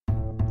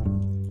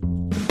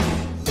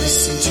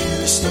Listen to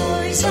the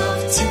stories of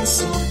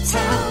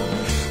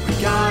Tinseltown. We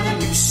got a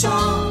new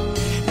song,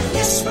 and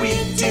yes we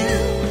do.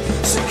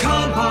 So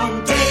come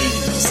on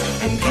days,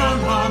 and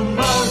come on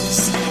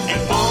months,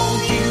 and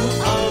all you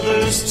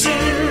others too.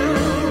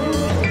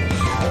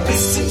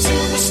 Listen to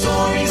the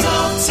stories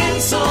of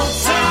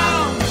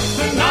Tinseltown.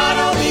 They're not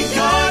only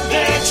good,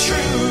 they're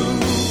true.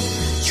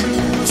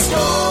 True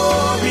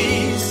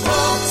stories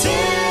of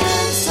Tinseltown.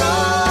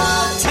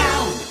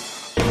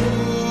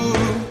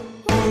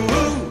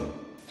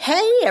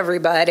 Hey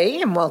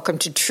everybody, and welcome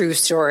to True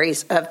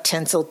Stories of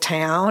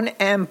Tinseltown.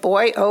 And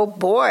boy, oh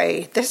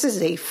boy, this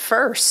is a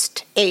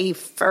first.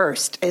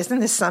 Isn't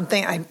this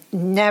something? I've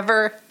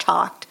never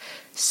talked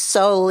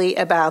solely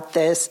about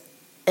this,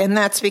 and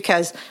that's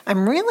because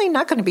I'm really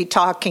not going to be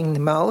talking the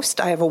most.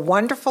 I have a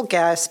wonderful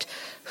guest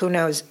who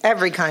knows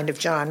every kind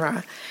of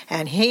genre,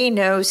 and he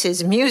knows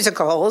his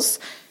musicals,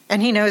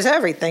 and he knows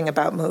everything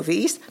about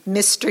movies,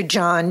 Mr.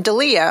 John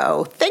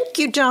DeLeo. Thank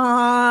you,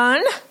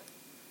 John.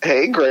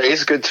 Hey,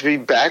 Grace, good to be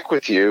back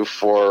with you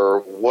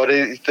for, what do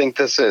you think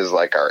this is,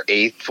 like our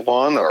 8th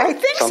one? Or I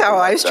think so. Like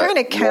I was trying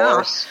to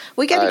count. More?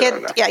 We got to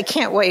get, I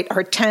can't wait.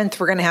 Our 10th,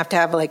 we're going to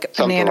have like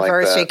something an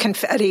anniversary like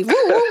confetti, woo,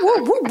 woo,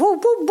 woo, woo, woo,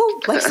 woo, woo,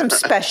 like some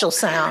special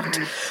sound.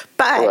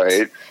 But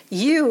right.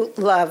 You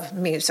love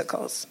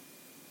musicals.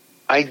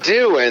 I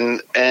do,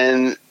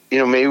 and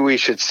maybe we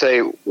should say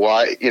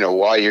why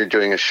you're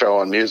doing a show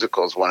on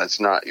musicals when it's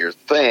not your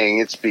thing.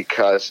 It's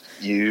because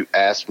you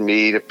asked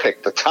me to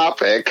pick the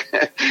topic,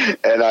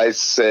 and I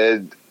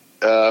said,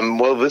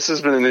 well, this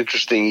has been an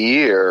interesting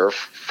year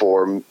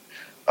for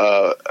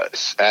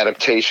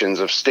adaptations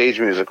of stage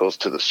musicals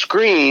to the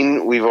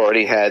screen. We've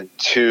already had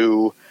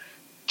 2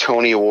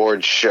 Tony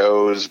Award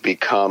shows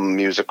become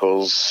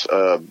musicals,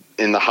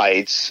 In the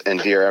Heights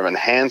and Dear Evan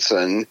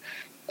Hansen.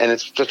 And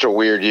it's such a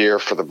weird year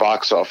for the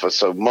box office,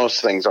 so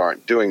most things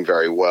aren't doing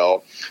very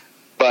well.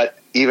 But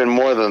even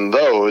more than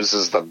those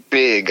is the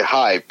big,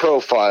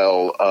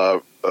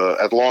 high-profile,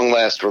 at long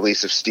last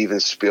release of Steven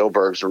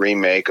Spielberg's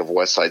remake of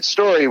West Side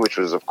Story, which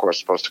was, of course,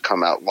 supposed to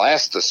come out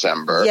last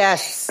December.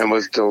 Yes. And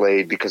was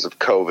delayed because of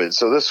COVID.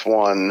 So this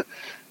one,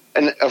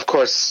 and of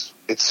course,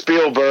 it's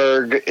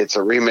Spielberg. It's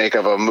a remake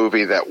of a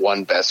movie that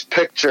won Best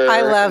Picture.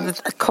 I love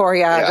the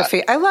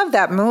choreography. Yeah. I love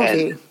that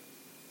movie.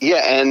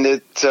 And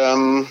it...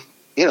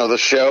 the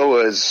show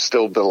is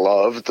still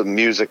beloved. The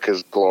music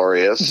is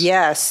glorious.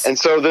 Yes. And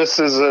so this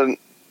is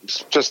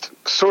just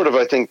sort of,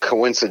 I think,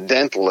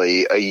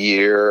 coincidentally, a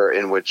year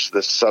in which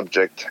the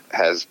subject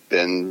has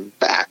been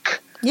back.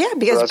 Yeah,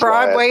 because so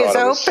Broadway is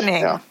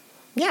opening.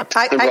 Yeah.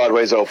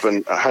 Broadway's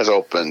has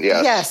opened,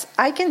 yes. Yes,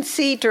 I can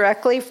see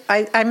directly.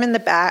 I'm in the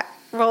back.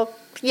 Well,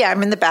 yeah,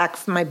 I'm in the back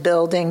of my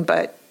building,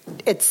 but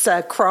it's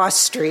Cross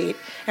Street,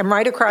 and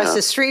right across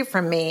the street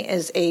from me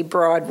is a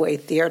Broadway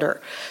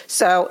theater.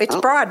 So it's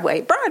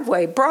Broadway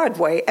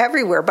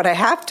everywhere. But I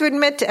have to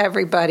admit to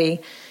everybody,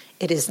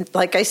 it is,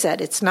 like I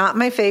said, it's not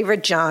my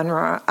favorite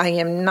genre. I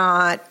am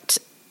not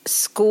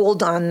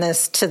schooled on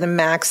this to the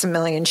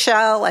Maximilian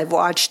Schell. I've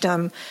watched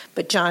them,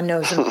 but John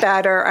knows them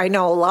better. I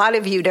know a lot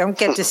of you don't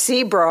get to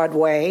see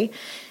Broadway,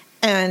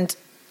 and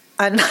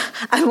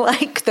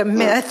unlike the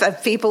myth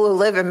of people who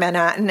live in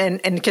Manhattan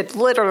and could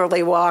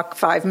literally walk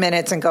 5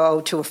 minutes and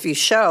go to a few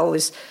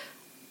shows,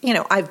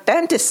 I've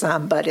been to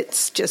some, but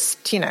it's just,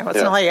 it's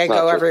not like I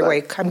go every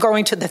week. I'm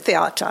going to the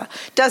theater.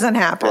 Doesn't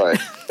happen. Right.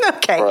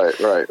 Okay.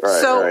 Right.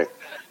 So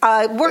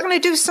we're going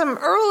to do some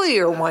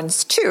earlier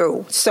ones,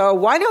 too. So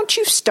why don't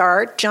you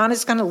start? John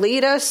is going to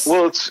lead us.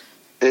 Well,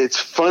 it's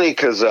funny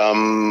because,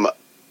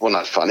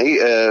 not funny.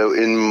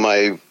 In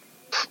my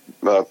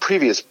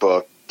previous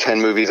book, 10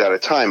 Movies at a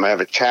Time, I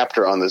have a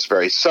chapter on this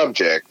very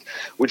subject,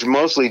 which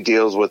mostly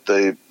deals with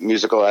the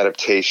musical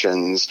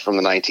adaptations from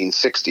the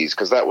 1960s,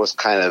 because that was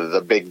kind of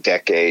the big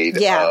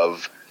decade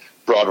of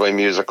Broadway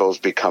musicals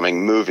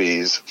becoming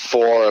movies.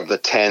 4 of the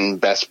 10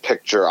 Best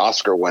Picture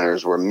Oscar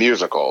winners were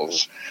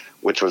musicals,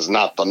 which was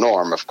not the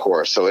norm, of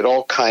course. So it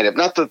all kind of,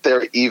 not that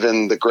they're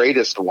even the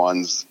greatest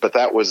ones, but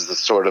that was the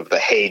sort of the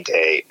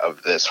heyday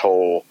of this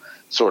whole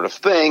sort of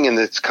thing, and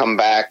it's come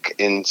back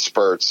in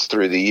spurts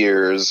through the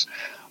years.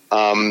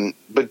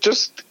 But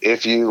just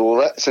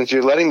since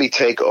you're letting me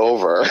take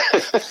over,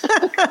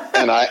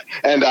 and I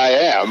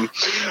am,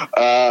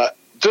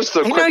 just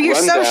a quick rundown. You're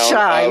so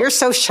shy. You're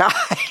so shy.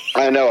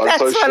 I know. I'm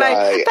so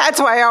shy. That's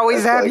why I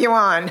always have you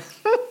on.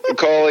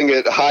 Calling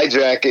it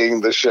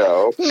hijacking the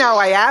show. No,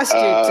 I asked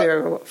you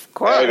to. Of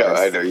course.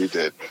 I know you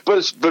did.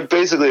 But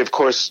basically, of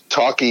course,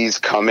 talkies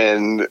come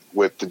in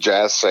with the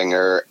jazz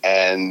singer,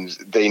 and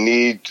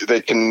they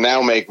can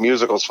now make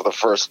musicals for the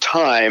first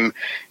time.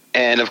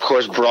 And, of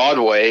course,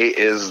 Broadway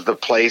is the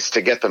place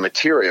to get the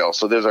material.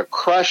 So there's a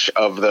crush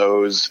of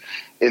those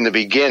in the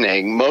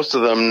beginning, most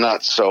of them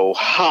not so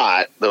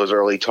hot, those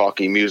early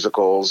talkie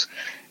musicals.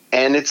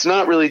 And it's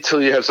not really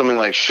till you have something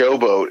like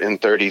Showboat in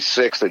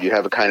 36 that you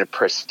have a kind of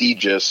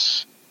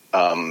prestigious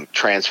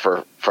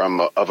transfer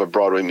of a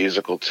Broadway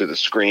musical to the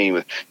screen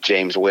with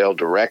James Whale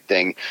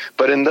directing.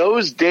 But in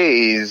those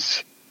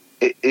days,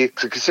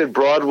 like I said,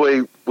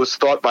 Broadway was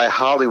thought by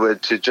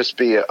Hollywood to just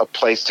be a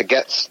place to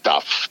get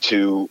stuff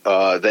to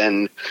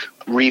then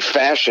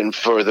refashion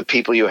for the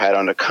people you had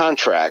under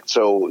contract.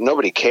 So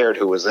nobody cared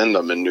who was in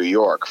them in New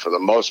York for the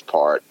most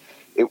part.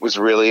 It was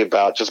really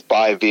about just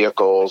buy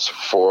vehicles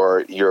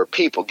for your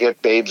people.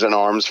 Get Babes in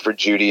Arms for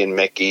Judy and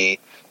Mickey.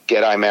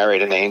 Get I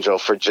Married an Angel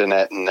for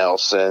Jeanette and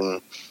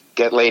Nelson.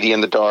 Get Lady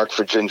in the Dark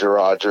for Ginger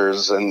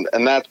Rogers. And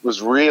that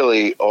was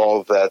really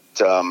all that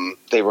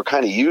they were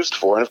kind of used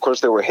for. And, of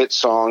course, there were hit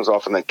songs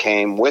often that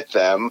came with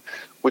them,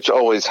 which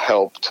always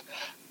helped.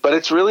 But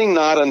it's really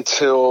not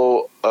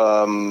until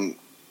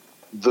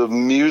the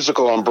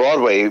musical on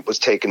Broadway was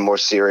taken more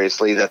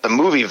seriously that the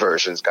movie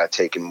versions got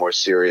taken more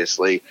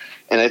seriously.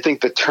 And I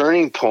think the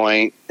turning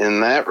point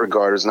in that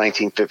regard is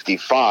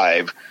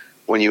 1955,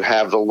 when you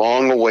have the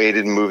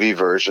long-awaited movie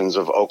versions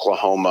of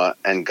Oklahoma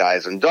and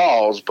Guys and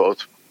Dolls,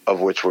 both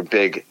of which were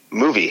big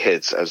movie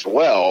hits as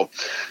well.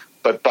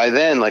 But by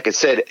then, like I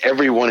said,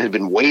 everyone had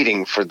been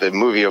waiting for the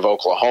movie of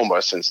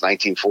Oklahoma since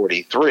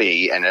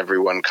 1943, and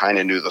everyone kind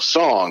of knew the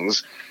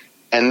songs.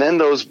 And then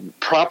those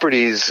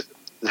properties,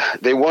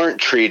 they weren't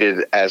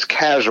treated as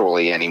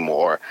casually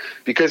anymore,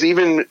 because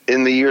even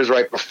in the years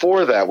right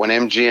before that, when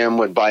MGM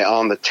would buy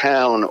On the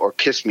Town or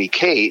Kiss Me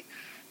Kate,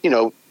 you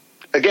know,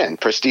 again,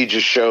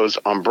 prestigious shows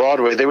on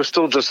Broadway, they were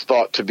still just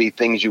thought to be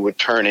things you would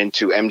turn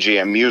into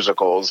MGM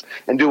musicals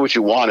and do what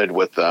you wanted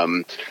with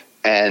them.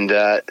 And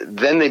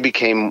then they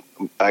became,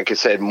 like I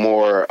said,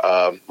 more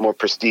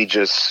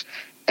prestigious,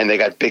 and they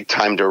got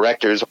big-time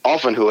directors,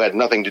 often who had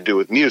nothing to do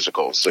with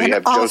musicals. So you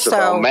have Joseph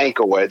L.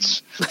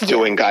 Mankiewicz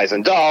doing Guys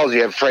and Dolls.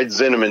 You have Fred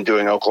Zinnemann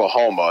doing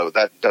Oklahoma.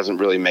 That doesn't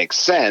really make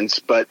sense,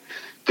 but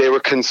they were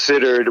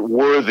considered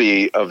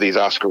worthy of these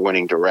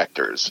Oscar-winning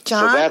directors.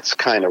 John? So that's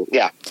kind of,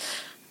 yeah.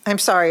 I'm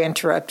sorry I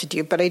interrupted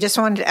you, but I just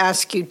wanted to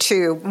ask you,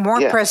 too,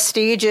 more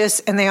prestigious,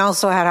 and they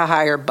also had a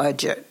higher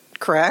budget,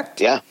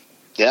 correct? Yeah,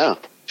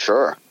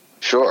 sure.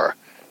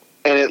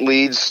 And it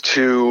leads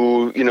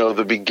to, you know,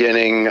 the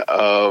beginning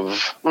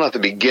of, well, not the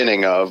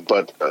beginning of,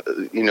 but,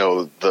 you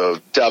know, the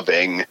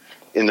dubbing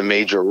in the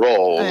major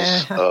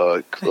roles.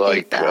 I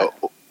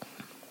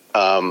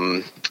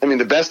mean,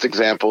 the best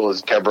example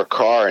is Deborah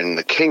Kerr in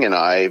The King and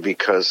I,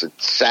 because it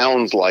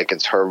sounds like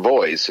it's her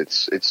voice.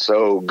 It's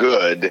so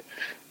good.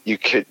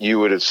 You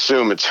would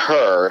assume it's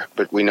her,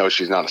 but we know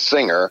she's not a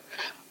singer.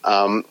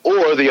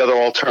 Or the other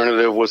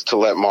alternative was to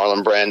let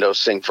Marlon Brando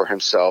sing for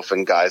himself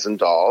in Guys and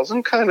Dolls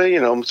and kind of, you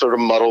know, sort of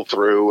muddle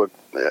through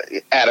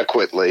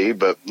adequately,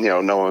 but, you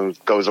know, no one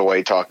goes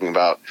away talking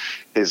about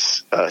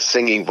his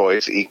singing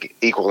voice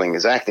equaling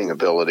his acting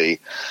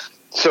ability.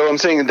 So I'm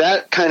saying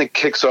that kind of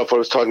kicks off what I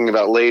was talking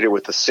about later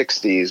with the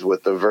 60s,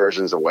 with the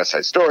versions of West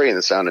Side Story and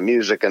The Sound of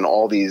Music and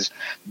all these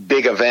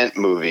big event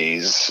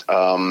movies,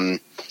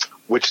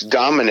 which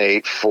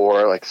dominate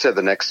for, like I said,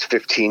 the next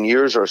 15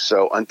 years or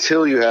so,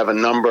 until you have a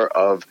number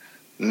of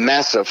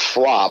massive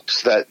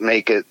flops that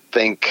make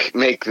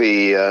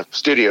the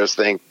studios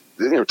think,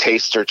 you know,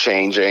 tastes are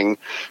changing.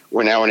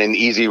 We're now in an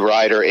easy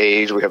rider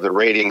age. We have the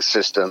rating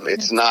system.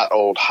 It's not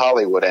old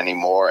Hollywood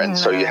anymore. And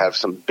so you have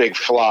some big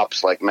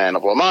flops like Man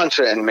of La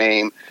Mancha and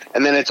Mame,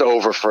 and then it's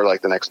over for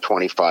like the next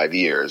 25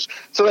 years.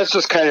 So that's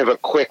just kind of a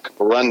quick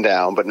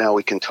rundown, but now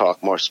we can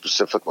talk more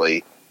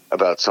specifically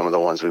about some of the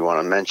ones we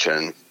want to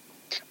mention.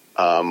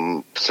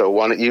 So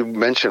why don't you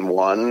mention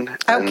one,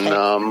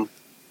 and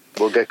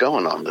we'll get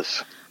going on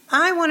this.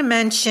 I want to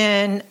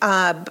mention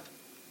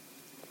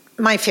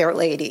My Fair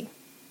Lady.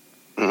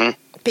 Mm-hmm.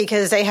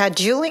 Because they had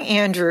Julie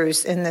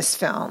Andrews in this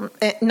film.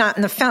 Not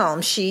in the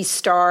film. She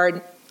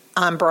starred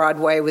on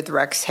Broadway with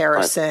Rex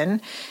Harrison.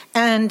 Right.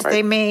 And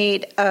they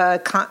made,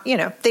 they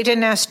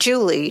didn't ask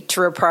Julie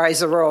to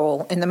reprise a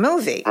role in the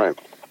movie. Right.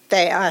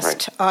 They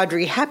asked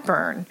Audrey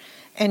Hepburn.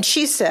 And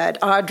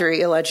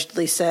Audrey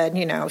allegedly said,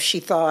 you know, she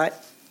thought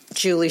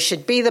Julie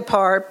should be the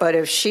part, but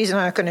if she's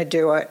not going to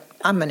do it,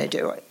 I'm going to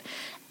do it.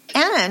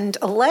 And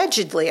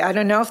allegedly, I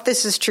don't know if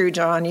this is true,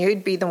 John,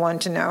 you'd be the one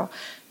to know,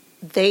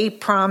 they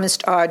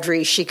promised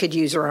Audrey she could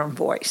use her own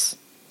voice.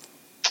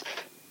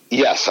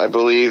 Yes, I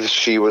believe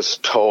she was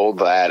told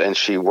that, and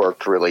she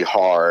worked really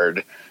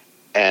hard.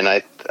 And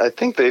I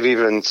think they've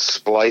even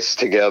spliced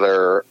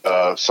together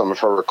some of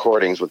her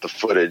recordings with the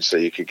footage so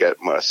you could get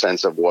a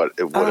sense of what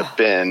it would have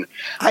been.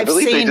 I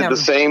believe they did the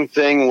same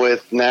thing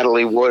with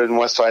Natalie Wood in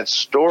West Side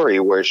Story,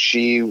 where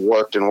she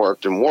worked and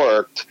worked and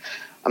worked.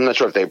 I'm not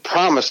sure if they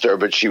promised her,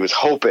 but she was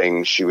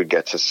hoping she would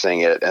get to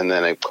sing it. And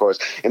then, of course,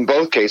 in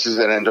both cases,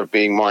 it ended up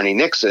being Marni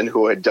Nixon,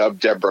 who had dubbed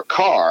Deborah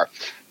Kerr.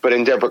 But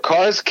in Deborah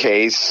Kerr's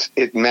case,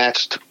 it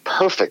matched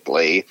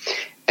perfectly.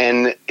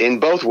 And in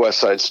both West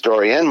Side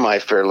Story and My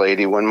Fair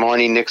Lady, when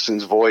Marni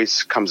Nixon's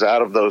voice comes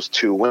out of those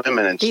two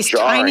women, it's these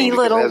jarring. Tiny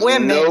little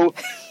women.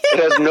 It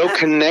has no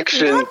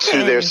connection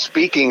to their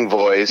speaking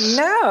voice.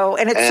 No,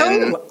 and it's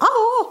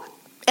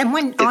And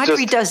when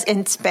Audrey does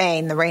In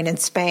Spain, The Rain in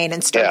Spain,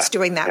 and starts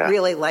doing that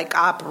really like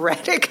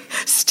operatic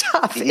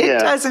stuff, it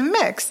doesn't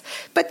mix.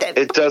 But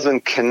it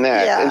doesn't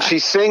connect. Yeah. And she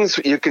sings,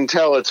 you can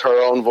tell it's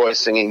her own voice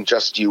singing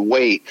Just You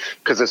Wait,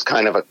 because it's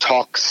kind of a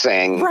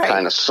talk-sang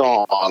kind of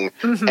song.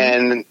 Mm-hmm.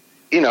 And,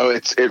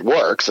 it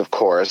works, of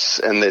course,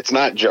 and it's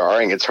not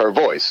jarring, it's her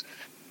voice.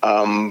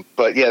 But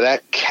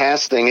that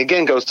casting,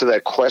 again, goes to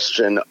that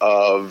question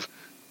of,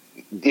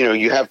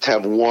 you have to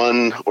have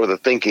one, or the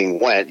thinking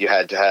went, you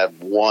had to have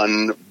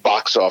one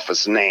box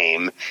office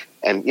name.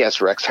 And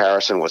yes, Rex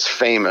Harrison was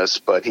famous,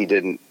 but he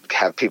didn't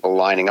have people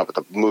lining up at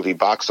the movie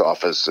box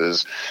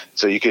offices.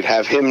 So you could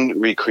have him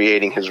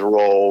recreating his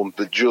role,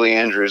 but Julie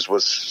Andrews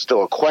was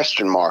still a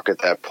question mark at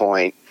that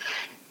point.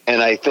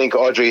 And I think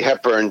Audrey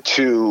Hepburn,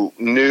 too,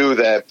 knew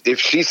that if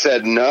she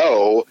said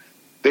no,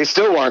 they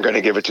still weren't going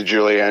to give it to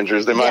Julie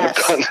Andrews. They might have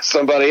gone to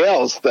somebody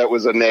else that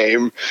was a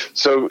name.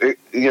 So,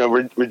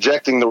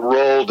 rejecting the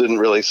role didn't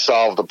really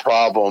solve the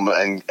problem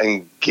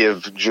and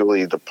give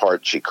Julie the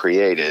part she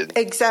created.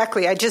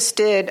 Exactly. I just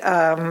did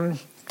a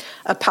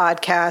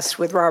podcast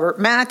with Robert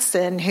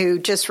Mattson, who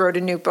just wrote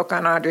a new book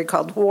on Audrey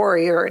called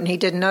Warrior, and he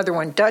did another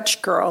one,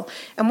 Dutch Girl.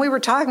 And we were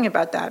talking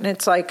about that, and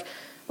it's like,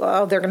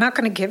 well, they're not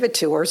going to give it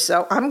to her,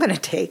 so I'm going to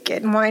take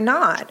it, and why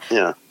not?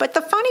 Yeah. But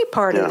the funny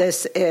part of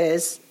this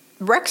is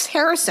Rex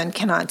Harrison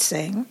cannot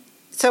sing,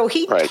 so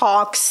he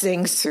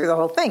sings through the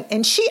whole thing.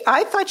 And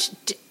I thought,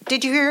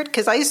 did you hear it?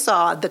 Because I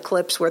saw the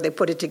clips where they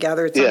put it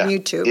together. It's on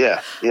YouTube.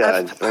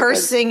 Of her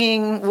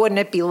singing "Wouldn't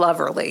It Be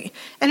Loverly,"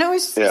 and it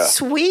was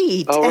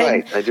sweet. Oh,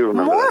 right, I do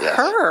remember more that. Yes.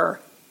 her,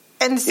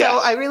 and so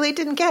I really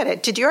didn't get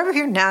it. Did you ever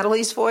hear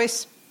Natalie's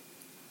voice?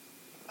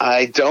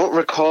 I don't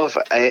recall if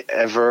I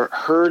ever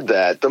heard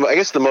that. I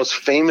guess the most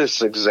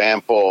famous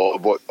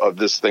example of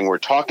this thing we're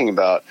talking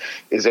about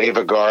is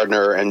Ava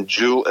Gardner and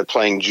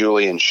playing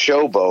Julie in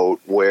Showboat,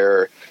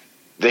 where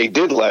they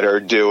did let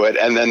her do it,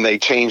 and then they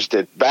changed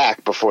it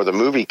back before the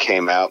movie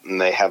came out, and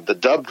they have the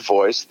dubbed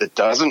voice that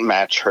doesn't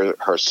match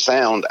her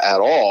sound at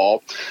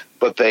all,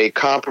 but they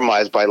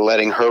compromised by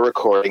letting her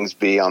recordings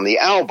be on the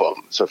album.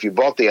 So if you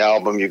bought the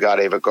album, you got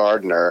Ava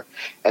Gardner.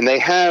 And they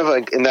have,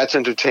 and that's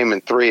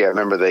Entertainment 3, I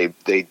remember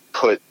they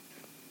put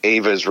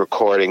Ava's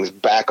recordings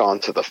back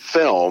onto the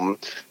film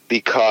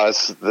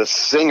because the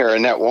singer,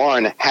 Annette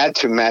Warren, had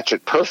to match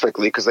it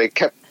perfectly because they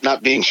kept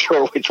not being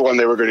sure which one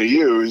they were going to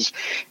use.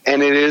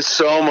 And it is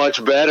so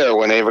much better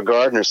when Ava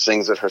Gardner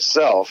sings it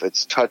herself.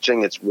 It's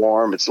touching, it's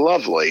warm, it's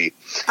lovely.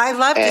 I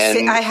love to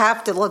see. I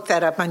have to look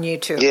that up on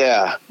YouTube.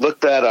 Yeah, look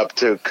that up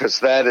too,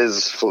 because that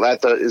is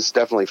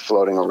definitely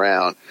floating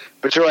around.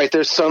 But you're right.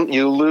 There's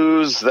you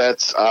lose.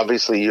 That's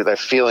obviously that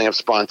feeling of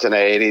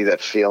spontaneity,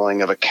 that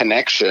feeling of a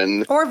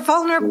connection or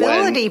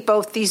vulnerability.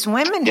 Both these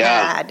women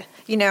had.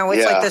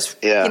 It's like this,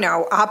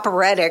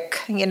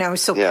 operatic,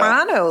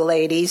 soprano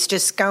ladies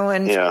just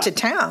going to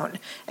town.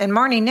 And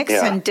Marni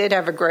Nixon did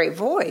have a great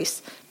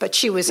voice, but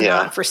she was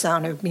not for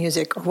Sound of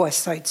Music or West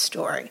Side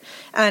Story.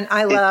 And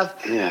I love.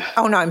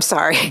 Oh no, I'm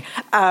sorry.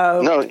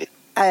 No,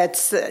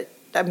 it's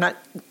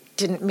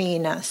didn't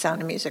mean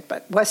Sound of Music,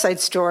 but West Side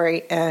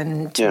Story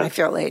and My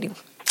Fair Lady.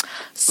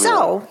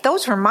 So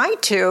those were my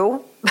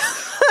two.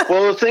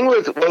 Well, the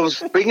thing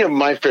speaking of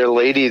My Fair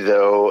Lady,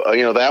 though,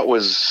 that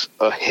was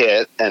a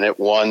hit and it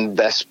won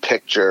Best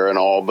Picture and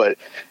all. But,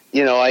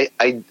 I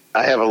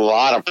have a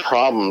lot of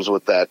problems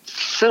with that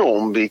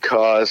film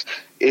because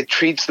it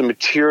treats the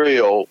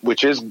material,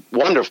 which is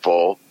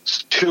wonderful,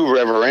 too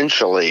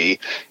reverentially.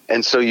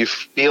 And so you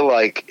feel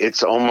like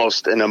it's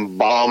almost an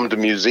embalmed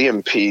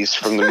museum piece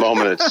from the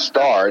moment it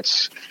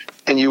starts.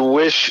 And you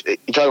wish,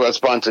 you talk about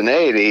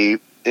spontaneity,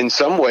 in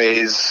some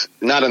ways,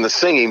 not in the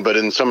singing, but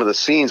in some of the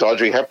scenes,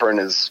 Audrey Hepburn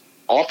is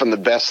often the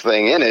best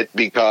thing in it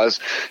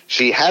because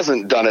she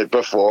hasn't done it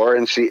before,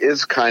 and she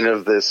is kind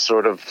of this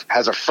sort of,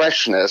 has a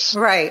freshness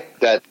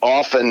that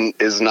often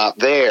is not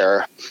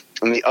there.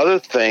 And the other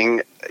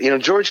thing,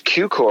 George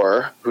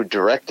Cukor, who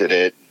directed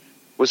it,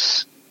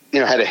 was,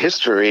 had a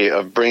history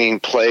of bringing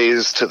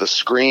plays to the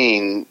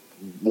screen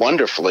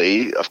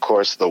wonderfully. Of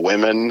course, The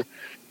Women,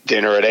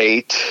 Dinner at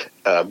 8,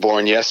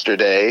 Born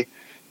Yesterday,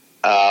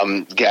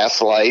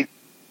 Gaslight,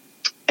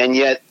 and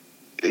yet,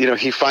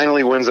 he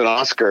finally wins an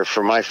Oscar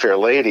for My Fair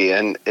Lady,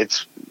 and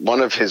it's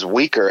one of his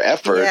weaker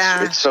efforts.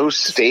 Yeah. It's so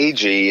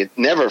stagey; it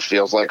never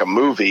feels like a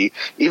movie.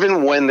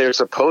 Even when they're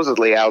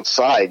supposedly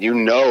outside,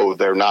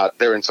 they're not.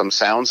 They're in some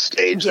sound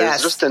stage.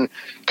 Yes. There's just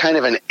kind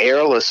of an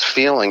airless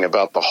feeling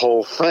about the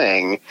whole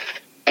thing,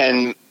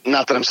 and.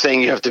 Not that I'm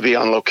saying you have to be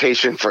on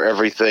location for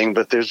everything,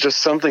 but there's just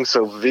something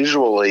so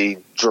visually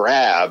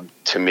drab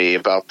to me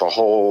about the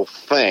whole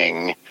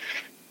thing.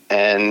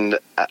 And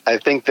I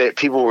think that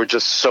people were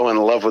just so in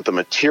love with the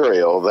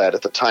material that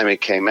at the time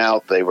it came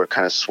out, they were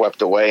kind of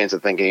swept away into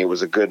thinking it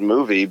was a good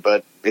movie,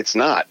 but it's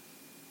not.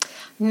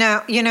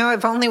 No,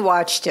 I've only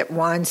watched it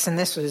once, and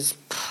this was,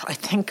 I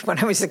think when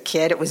I was a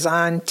kid, it was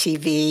on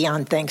TV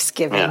on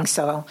Thanksgiving. Yeah.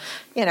 So,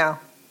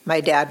 my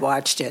dad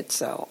watched it,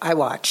 so I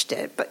watched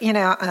it. But I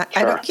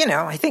don't.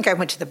 I think I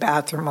went to the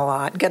bathroom a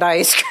lot, got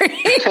ice cream.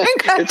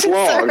 It's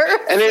long,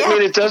 and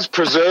it does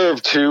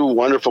preserve two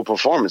wonderful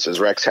performances: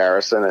 Rex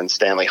Harrison and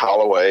Stanley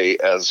Holloway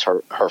as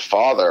her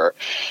father.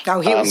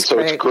 Oh, he was so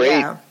great. it's great.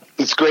 Yeah.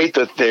 It's great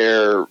that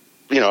they're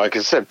like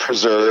I said,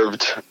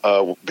 preserved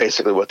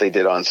basically what they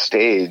did on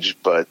stage.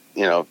 But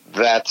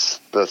that's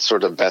the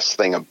sort of best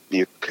thing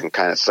you can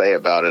kind of say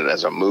about it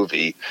as a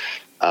movie.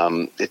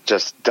 It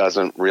just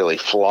doesn't really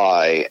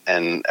fly.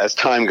 And as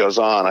time goes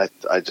on,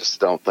 I just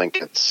don't think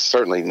it's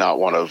certainly not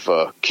one of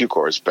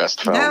Cukor's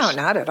best films. No,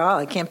 not at all.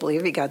 I can't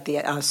believe he got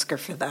the Oscar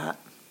for that.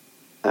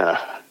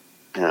 Yeah.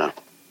 You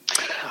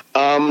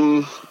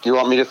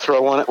want me to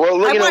throw one?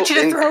 Well, I want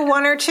you to throw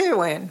one or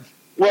two in.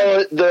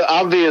 Well, the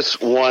obvious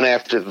one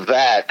after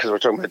that, because we're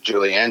talking about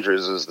Julie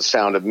Andrews, is The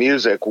Sound of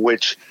Music,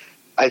 which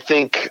I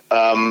think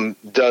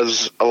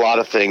does a lot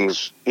of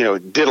things,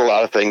 did a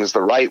lot of things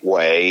the right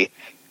way.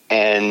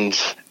 And,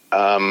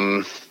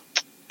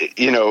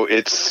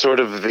 it's sort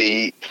of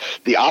the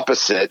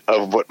opposite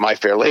of what My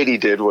Fair Lady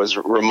did, was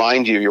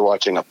remind you're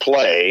watching a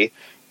play.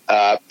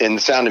 In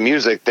The Sound of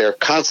Music, they're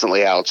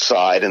constantly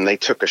outside, and they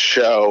took a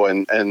show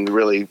and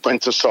really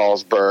went to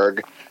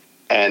Salzburg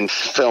and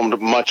filmed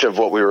much of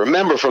what we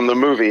remember from the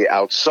movie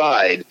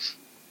outside.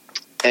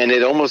 And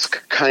it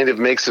almost kind of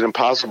makes it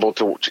impossible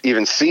to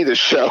even see the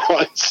show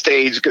on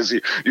stage, because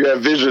you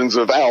have visions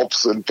of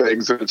Alps and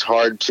things, and it's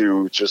hard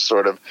to just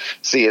sort of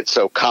see it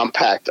so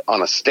compact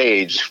on a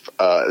stage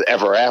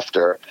ever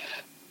after.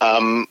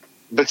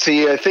 But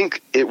see, I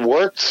think it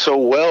worked so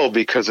well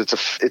because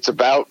it's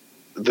about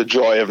the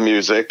joy of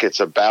music.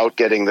 It's about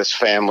getting this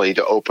family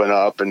to open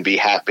up and be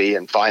happy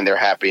and find their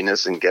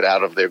happiness and get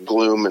out of their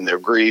gloom and their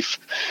grief.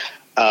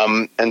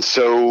 And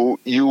so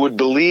you would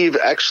believe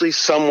actually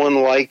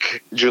someone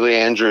like Julie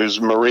Andrews'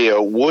 Maria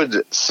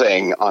would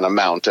sing on a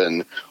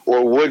mountain,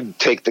 or would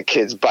take the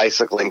kids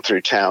bicycling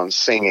through town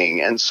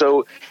singing. And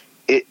so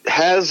it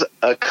has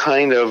a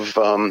kind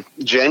of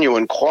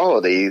genuine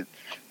quality,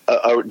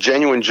 a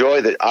genuine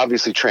joy that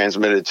obviously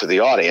transmitted to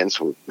the audience,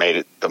 made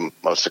it the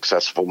most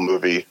successful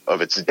movie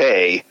of its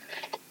day.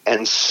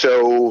 And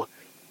so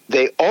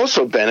they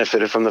also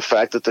benefited from the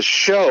fact that the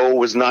show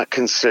was not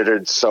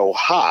considered so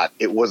hot.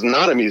 It was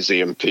not a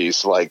museum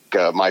piece like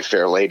My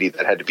Fair Lady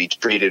that had to be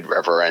treated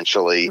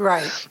reverentially.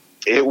 Right.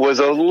 It was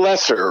a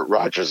lesser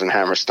Rodgers and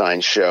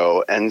Hammerstein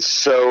show, and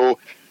so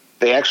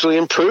they actually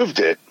improved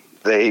it.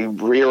 They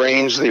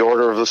rearranged the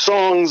order of the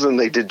songs, and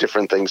they did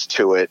different things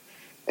to it.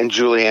 And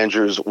Julie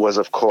Andrews was,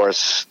 of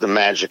course, the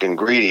magic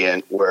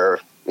ingredient where,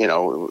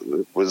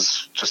 it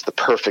was just the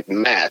perfect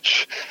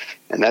match.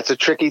 And that's a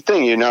tricky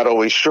thing. You're not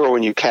always sure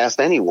when you cast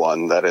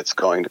anyone that it's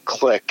going to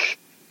click.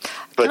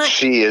 But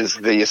she is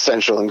the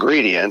essential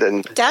ingredient,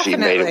 and definitely. She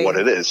made it what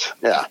it is.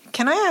 Yeah.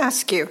 Can I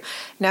ask you,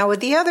 now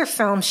with the other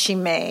films she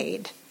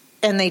made,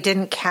 and they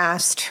didn't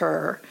cast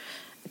her,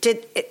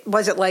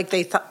 was it like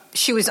they thought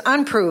she was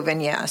unproven?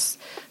 Yes.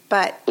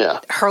 But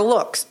her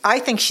looks, I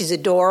think she's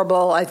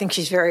adorable. I think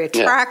she's very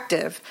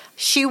attractive. Yeah.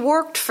 She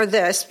worked for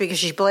this because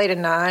she played a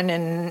nun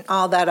and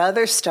all that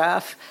other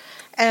stuff.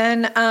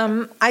 And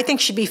I think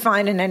she'd be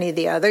fine in any of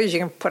the others. You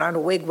can put on a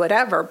wig,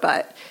 whatever.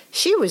 But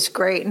she was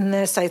great in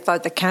this. I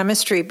thought the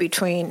chemistry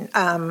between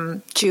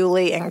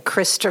Julie and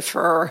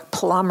Christopher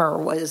Plummer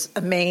was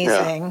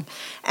amazing.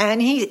 Yeah.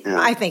 And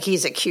I think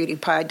he's a cutie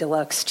pie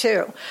deluxe,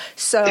 too.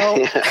 So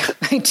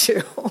I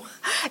do.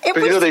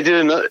 They did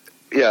another...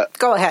 Yeah.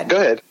 Go ahead.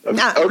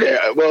 No. Okay.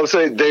 Well,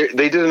 so they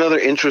did another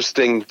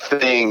interesting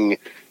thing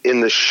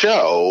in the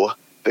show.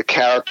 The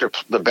character,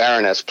 the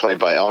Baroness, played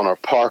by Eleanor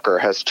Parker,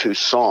 has 2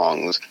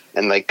 songs,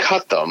 and they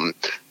cut them.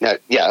 Now,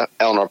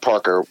 Eleanor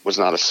Parker was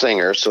not a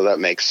singer, so that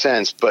makes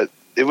sense, but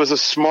it was a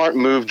smart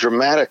move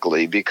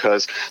dramatically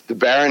because the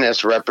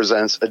Baroness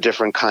represents a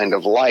different kind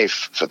of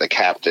life for the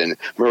captain.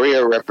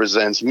 Maria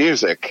represents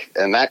music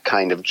and that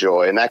kind of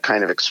joy and that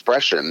kind of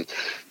expression.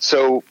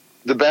 So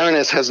the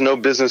Baroness has no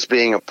business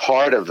being a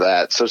part of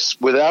that. So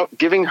without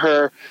giving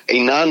her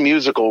a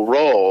non-musical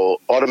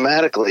role,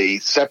 automatically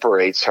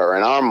separates her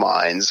in our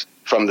minds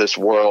from this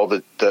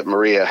world that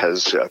Maria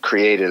has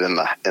created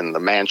in the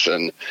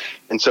mansion.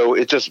 And so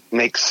it just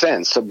makes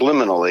sense.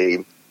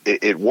 Subliminally,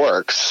 it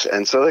works.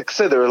 And so, like I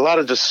said, there are a lot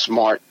of just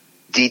smart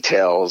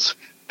details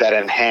that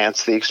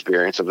enhance the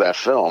experience of that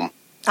film.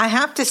 I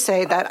have to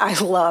say that I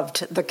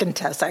loved the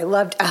Contessa. I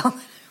loved Eleanor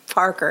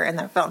Parker in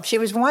that film. She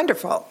was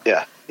wonderful.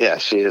 Yeah,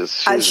 she is.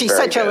 She's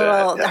such a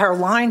little. Her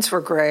lines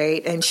were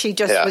great, and she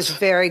just was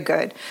very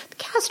good. The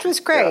cast was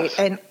great,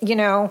 and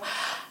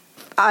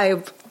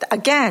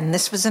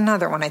this was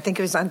another one. I think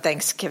it was on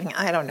Thanksgiving.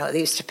 I don't know. They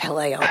used to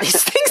play all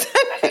these things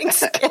on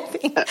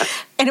Thanksgiving,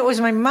 and it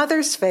was my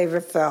mother's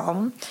favorite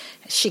film.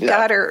 She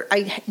got her.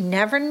 I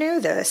never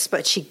knew this,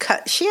 but she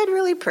had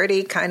really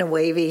pretty, kind of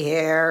wavy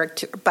hair.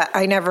 But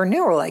I never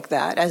knew her like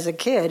that as a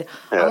kid.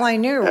 All I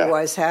knew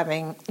was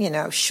having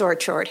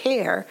short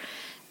hair.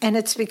 And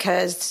it's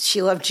because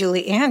she loved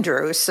Julie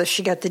Andrews, so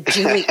she got the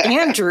Julie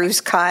Andrews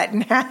cut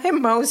and had it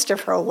most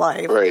of her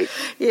life. Right.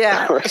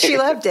 Yeah, Right. she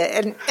loved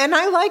it. And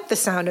I like The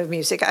Sound of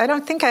Music. I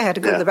don't think I had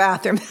to go to the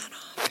bathroom that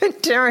often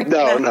during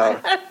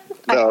that.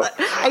 No.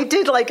 I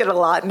did like it a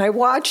lot, and I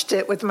watched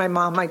it with my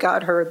mom. I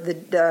got her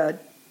the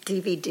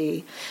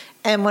DVD.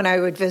 And when I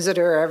would visit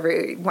her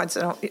every once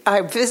in a while,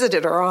 I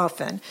visited her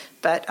often,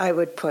 but I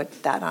would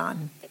put that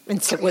on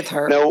and sit with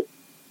her. No.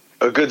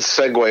 A good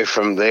segue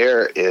from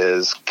there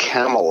is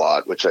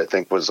Camelot, which I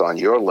think was on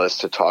your list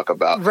to talk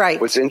about.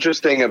 Right. What's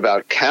interesting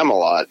about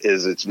Camelot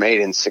is it's made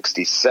in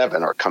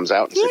 1967 or comes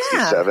out in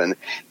 1967.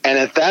 And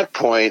at that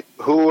point,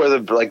 who are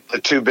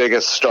the two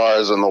biggest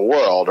stars in the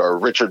world are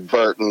Richard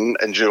Burton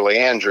and Julie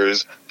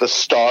Andrews, the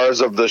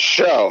stars of the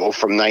show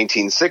from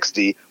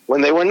 1960, when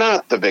they were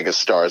not the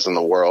biggest stars in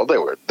the world.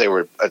 They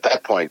were at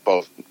that point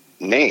both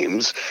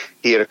names.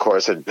 He had, of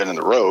course, been in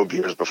The Robe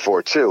years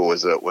before too.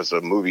 Was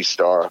a movie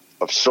star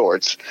of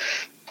sorts,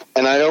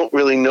 and I don't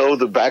really know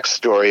the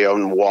backstory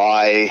on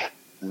why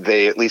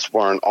they at least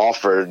weren't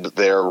offered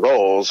their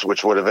roles,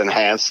 which would have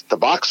enhanced the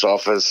box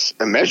office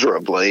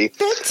immeasurably.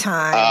 Big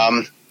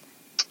time.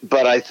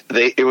 But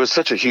it was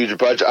such a huge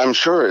budget. I'm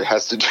sure it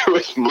has to do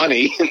with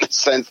money in the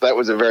sense that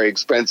was a very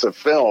expensive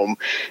film,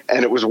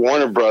 and it was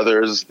Warner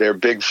Brothers, their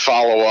big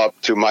follow-up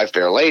to My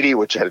Fair Lady,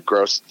 which had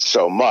grossed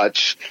so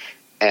much.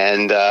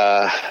 And,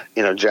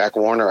 Jack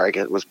Warner, I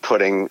guess, was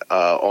putting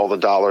all the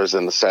dollars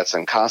in the sets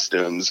and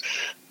costumes.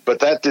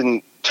 But that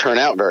didn't turn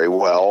out very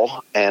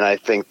well. And I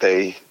think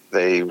they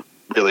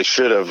really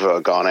should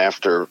have gone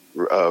after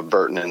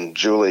Burton and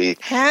Julie,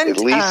 and, at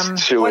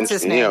least to, what's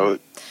his name?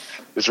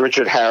 it was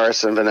Richard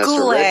Harris and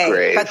Vanessa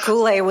Redgrave. But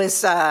Goulet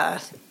was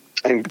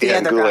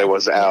Goulet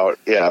was out.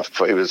 Yeah,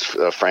 he was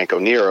Franco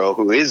Nero,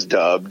 who is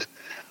dubbed.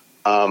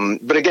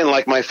 But again,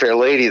 like My Fair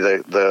Lady,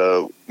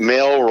 the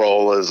male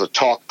role is a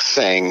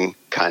talk-sing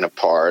kind of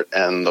part,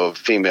 and the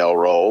female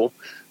role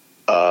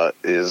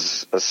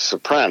is a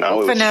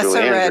soprano. Vanessa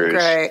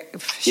Redgrave.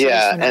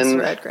 Vanessa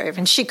Redgrave,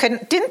 and she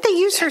couldn't. Didn't they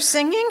use her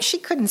singing? She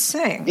couldn't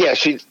sing. Yeah,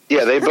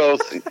 they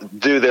both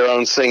do their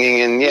own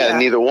singing, and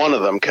neither one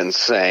of them can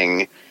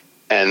sing.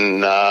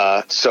 And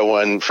so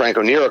when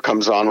Franco Nero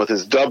comes on with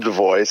his dubbed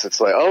voice,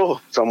 it's like,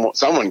 oh,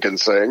 someone can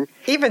sing.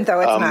 Even though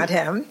it's not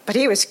him. But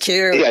he was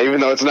cute. Yeah,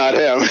 even though it's not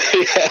him.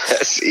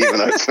 Yes, even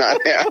though it's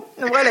not him.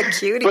 What a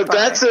cutie But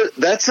pie.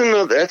 that's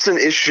an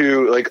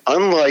issue, like,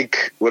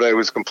 unlike what I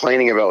was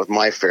complaining about with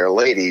My Fair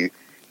Lady,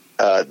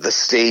 the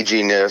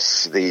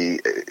staginess,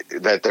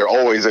 that they're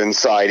always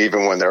inside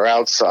even when they're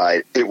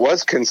outside, it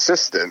was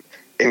consistent.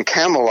 In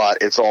Camelot,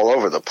 it's all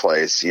over the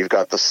place. You've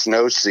got the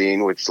snow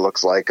scene, which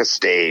looks like a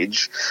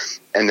stage,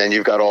 and then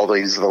you've got all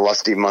the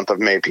lusty month of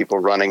May people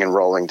running and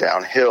rolling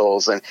down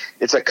hills, and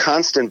it's a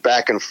constant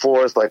back and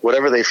forth, like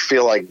whatever they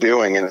feel like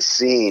doing in a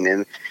scene,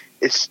 and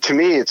to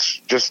me, it's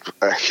just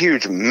a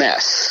huge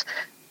mess.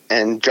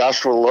 And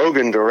Joshua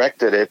Logan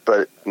directed it,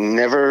 but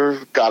never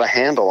got a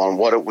handle on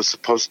what it was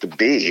supposed to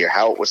be or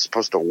how it was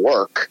supposed to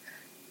work,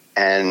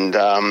 and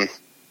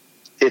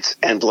it's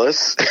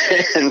endless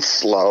and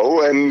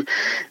slow, and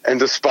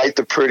despite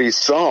the pretty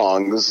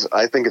songs,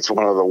 I think it's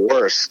one of the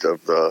worst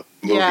of the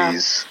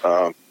movies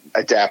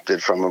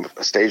adapted from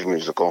a stage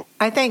musical.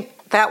 I think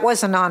that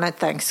wasn't on at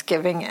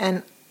Thanksgiving,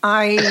 and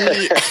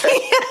I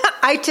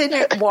I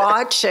didn't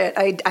watch it.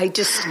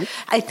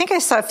 I think I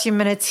saw a few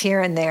minutes here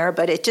and there,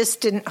 but it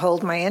just didn't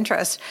hold my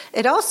interest.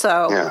 It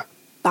also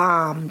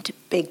bombed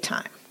big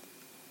time,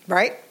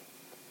 right?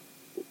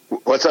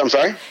 What's that? I'm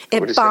sorry?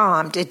 It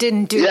bombed. It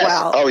didn't do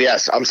well. Oh,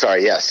 yes. I'm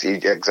sorry. Yes,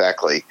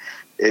 exactly.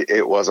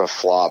 It was a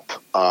flop,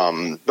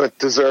 but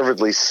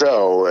deservedly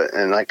so.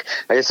 And like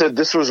I said,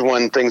 this was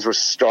when things were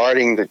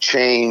starting to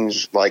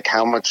change, like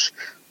how much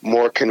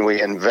more can we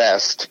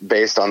invest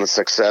based on the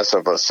success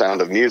of A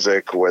Sound of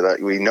Music, where that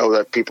we know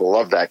that people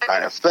love that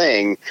kind of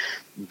thing,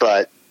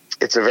 but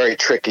it's a very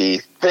tricky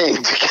thing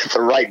to get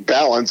the right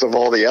balance of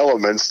all the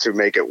elements to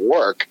make it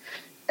work.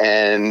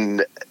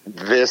 And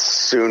this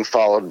soon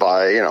followed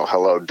by,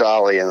 Hello,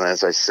 Dolly. And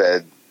as I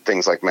said,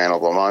 things like Man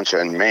of La Mancha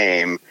and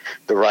Mame,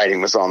 the writing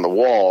was on the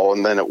wall,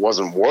 and then it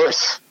wasn't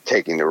worth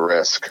taking the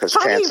risk because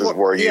chances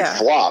were you'd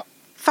flop.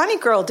 Funny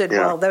Girl did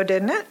well, though,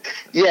 didn't it?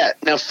 Yeah.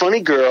 Now, Funny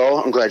Girl,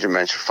 I'm glad you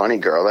mentioned Funny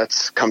Girl.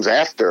 That comes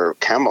after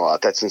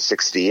Camelot. That's in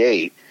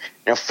 1968.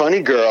 Now,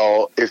 Funny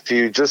Girl, if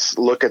you just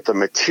look at the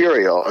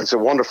material, it's a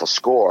wonderful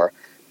score,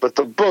 but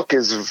the book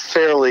is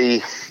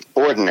fairly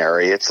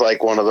ordinary. It's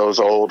like one of those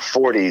old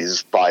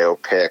 40s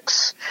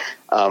biopics.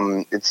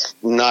 It's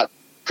not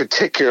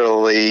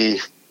particularly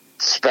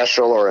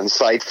special or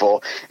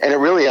insightful, and it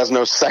really has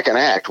no second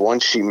act.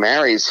 Once she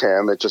marries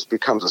him, it just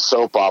becomes a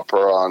soap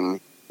opera on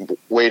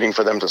waiting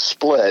for them to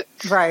split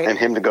and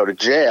him to go to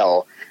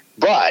jail.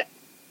 But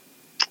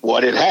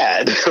what it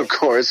had, of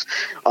course,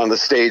 on the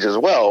stage as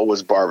well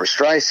was Barbra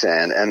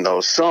Streisand and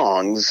those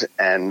songs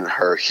and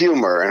her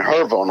humor and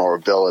her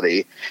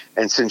vulnerability.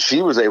 And since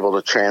she was able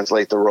to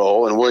translate the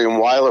role, and William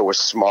Wyler was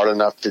smart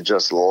enough to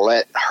just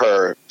let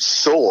her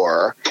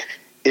soar,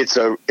 it's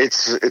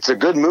a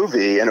good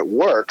movie and it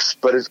works,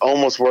 but it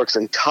almost works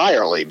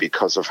entirely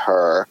because of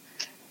her.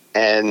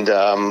 And like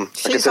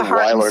I said,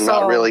 Wyler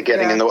not really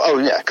getting in the. Oh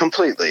yeah,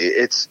 completely.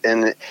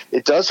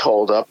 It does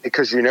hold up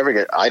because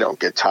I don't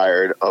get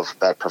tired of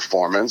that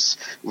performance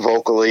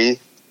vocally,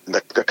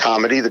 the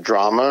comedy, the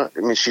drama. I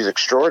mean, she's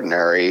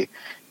extraordinary,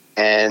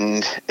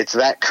 and it's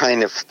that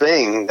kind of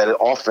thing that it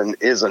often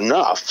is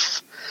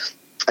enough.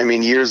 I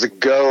mean, years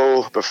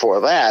ago,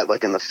 before that,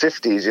 like in the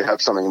 50s, you have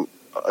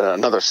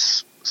another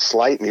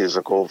slight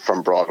musical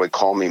from Broadway,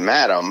 Call Me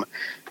Madam,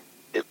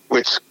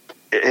 which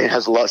it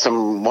has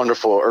some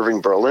wonderful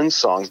Irving Berlin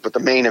songs, but the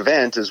main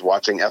event is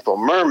watching Ethel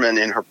Merman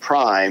in her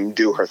prime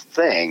do her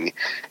thing.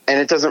 And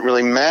it doesn't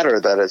really matter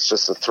that it's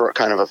just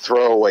kind of a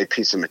throwaway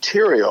piece of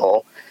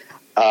material,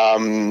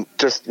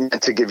 just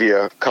meant to give you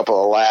a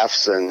couple of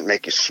laughs and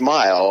make you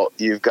smile.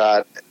 You've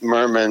got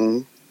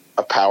Merman,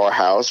 a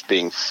powerhouse,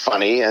 being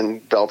funny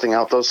and belting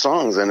out those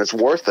songs, and it's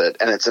worth it,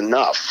 and it's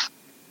enough.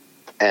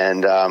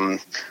 And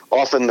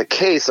often the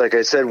case, like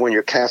I said, when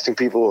you're casting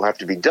people who have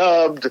to be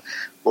dubbed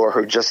or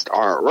who just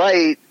aren't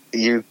right,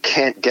 you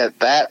can't get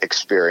that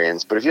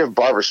experience. But if you have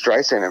Barbra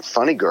Streisand and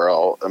Funny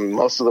Girl,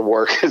 most of the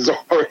work is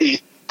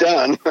already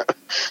done.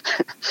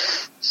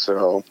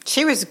 So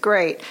she was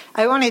great.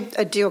 I want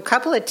to do a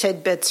couple of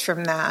tidbits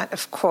from that,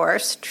 of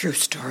course. True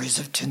Stories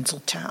of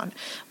Tinseltown.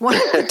 One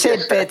of the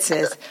tidbits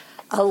is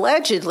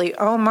allegedly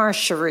Omar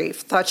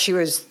Sharif thought she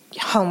was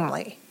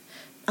homely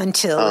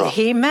until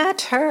he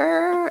met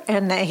her,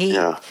 and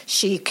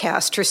she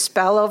cast her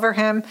spell over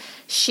him.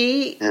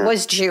 She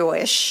was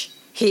Jewish.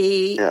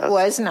 He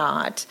was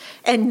not.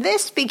 And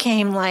this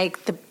became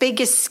like the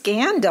biggest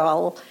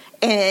scandal.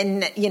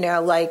 And,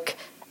 like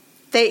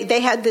they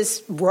had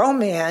this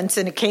romance,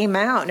 and it came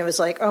out, and it was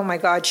like, oh my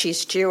God,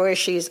 she's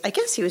Jewish. I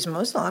guess he was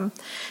Muslim.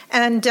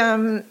 And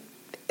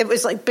it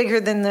was like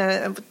bigger than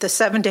the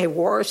 7-Day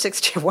War,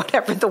 6-Day,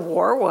 whatever the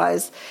war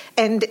was.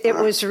 And it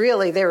was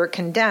really, they were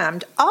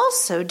condemned.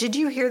 Also, did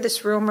you hear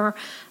this rumor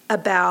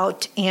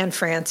about Anne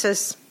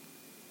Francis?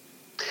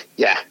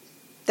 Yeah.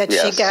 That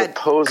she got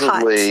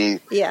supposedly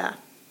cut. Yeah.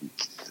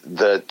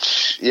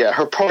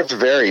 Her part's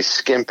very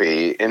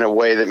skimpy in a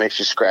way that makes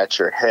you scratch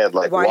your head.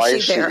 Like, why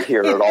is she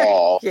here at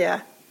all?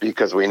 Yeah.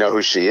 Because we know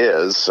who she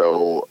is.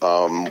 So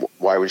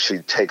why would she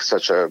take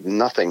such a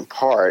nothing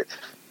part?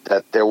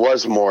 That there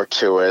was more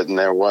to it, and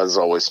there was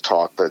always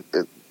talk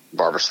that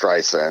Barbra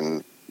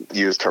Streisand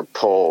used her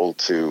pull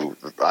to,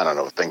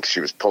 think she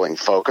was pulling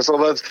focus.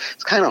 Although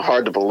it's kind of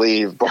hard to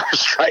believe Barbra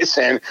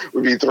Streisand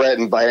would be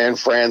threatened by Anne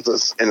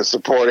Francis in a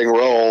supporting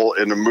role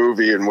in a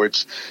movie in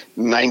which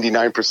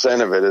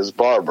 99% of it is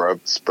Barbara.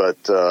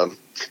 But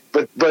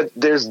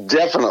there's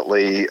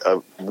definitely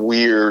a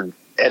weird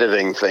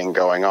editing thing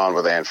going on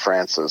with Anne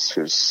Francis,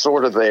 who's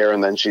sort of there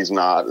and then she's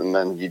not, and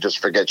then you just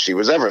forget she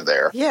was ever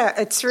there. Yeah,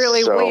 it's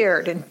really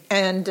weird,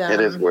 and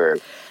it is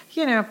weird.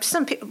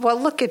 Some people. Well,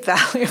 look at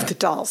Valley of the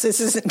Dolls. This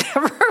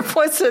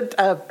wasn't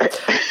a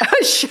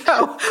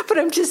show, but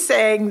I'm just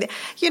saying.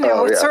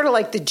 It's sort of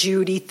like the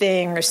Judy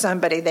thing or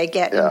somebody. They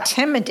get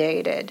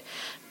intimidated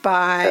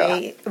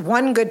by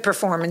one good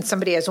performance.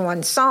 Somebody has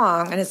one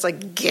song, and it's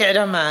like, get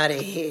them out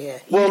of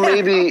here. Well,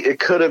 maybe it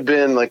could have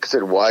been, like I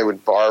said, why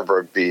would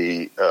Barbara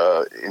be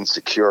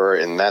insecure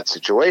in that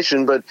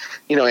situation? But,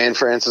 Anne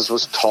Francis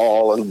was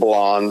tall and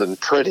blonde and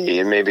pretty,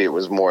 and maybe it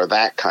was more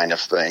that kind of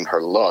thing,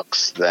 her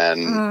looks,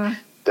 than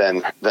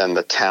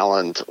the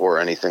talent or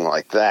anything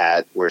like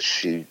that, where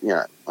she,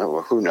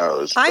 who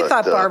knows? I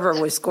thought Barbara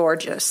was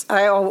gorgeous.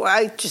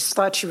 I just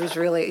thought she was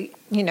really,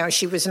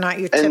 she was not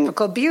your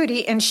typical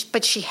beauty,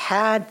 but she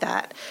had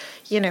that,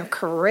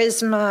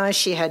 charisma.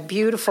 She had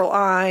beautiful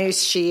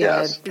eyes. She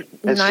had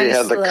and nice she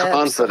had the lips,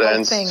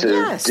 confidence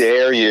to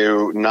dare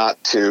you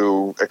not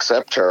to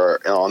accept her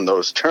on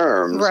those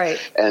terms. Right.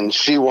 And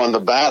she won the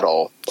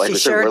battle. Like we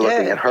said, we're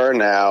looking at her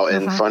now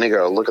in Funny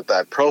Girl. Look at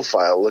that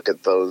profile. Look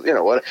at those,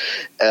 what.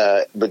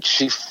 But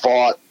she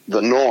fought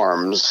the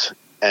norms.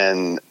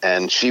 And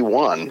she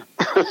won.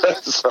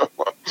 So.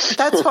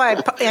 That's why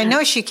I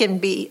know she can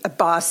be a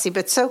bossy,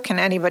 but so can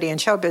anybody in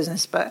show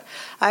business. But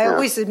I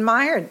always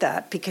admired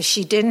that because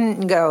she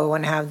didn't go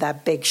and have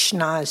that big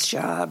schnoz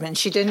job, and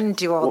she didn't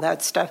do all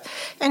that stuff.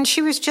 And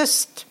she was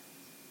just,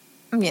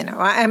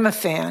 I'm a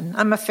fan.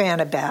 I'm a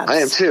fan of Babs. I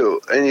am too.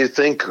 And you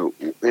think,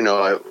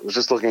 I was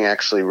just looking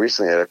actually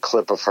recently at a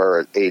clip of her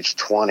at age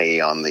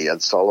 20 on the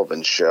Ed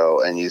Sullivan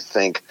Show, and you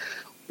think,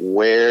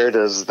 where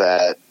does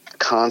that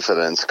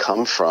confidence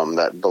come from,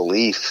 that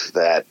belief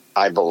that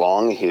I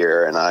belong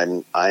here and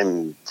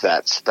I'm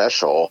that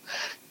special,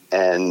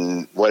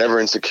 and whatever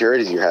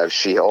insecurities you have,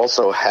 she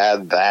also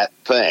had that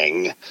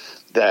thing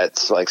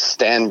that's like,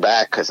 stand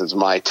back because it's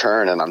my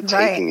turn and I'm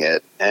taking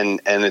it,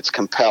 and it's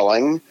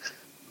compelling,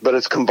 but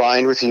it's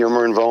combined with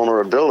humor and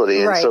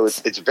vulnerability, and so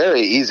it's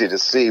very easy to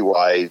see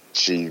why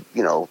she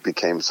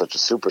became such a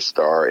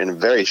superstar in a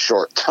very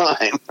short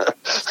time.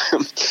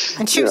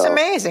 And she was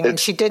amazing, and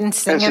she didn't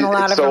sing in a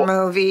lot of her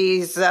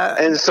movies.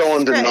 And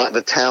so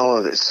the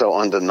talent is so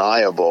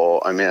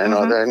undeniable. I mean,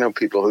 I know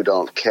people who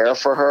don't care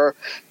for her,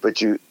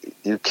 but you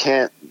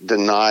can't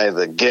deny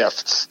the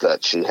gifts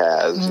that she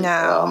has.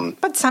 No,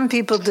 but some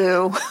people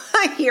do.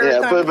 I hear yeah,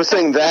 them. but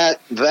saying that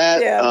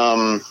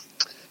Yeah.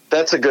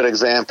 that's a good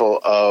example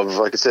of,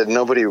 like I said,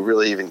 nobody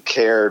really even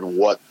cared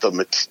what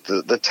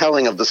the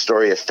telling of the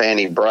story of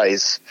Fanny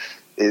Brice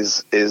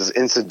is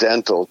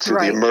incidental to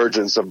the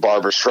emergence of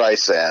Barbra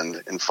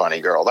Streisand in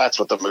Funny Girl. That's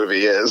what the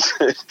movie is.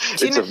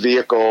 It's a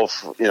vehicle,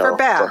 for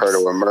her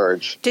to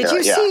emerge. Did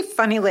you see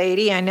Funny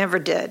Lady? I never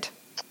did.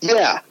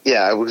 Yeah.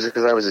 It was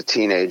because I was a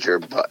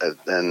teenager,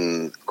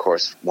 and of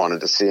course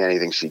wanted to see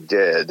anything she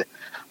did.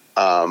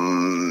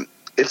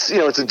 It's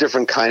it's a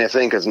different kind of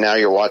thing because now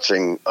you're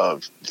watching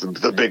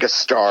the biggest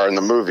star in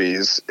the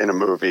movies in a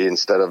movie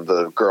instead of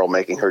the girl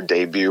making her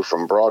debut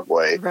from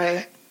Broadway.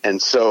 Right. And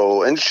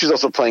she's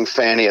also playing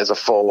Fanny as a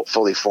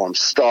fully formed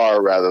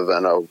star rather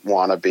than a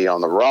wannabe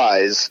on the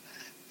rise.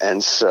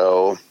 And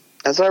so,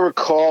 as I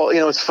recall,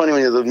 it's funny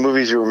when the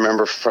movies you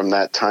remember from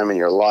that time in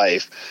your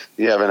life,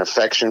 you have an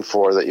affection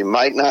for that you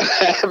might not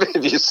have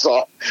if you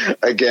saw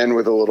again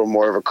with a little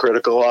more of a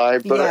critical eye.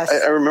 But yes.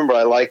 I remember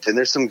I liked it. And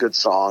there's some good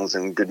songs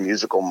and good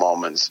musical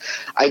moments.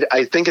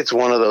 I think it's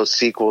one of those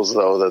sequels,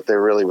 though, that there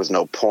really was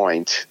no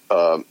point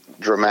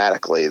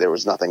dramatically. There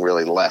was nothing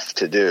really left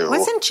to do.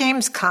 Wasn't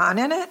James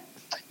Caan in it?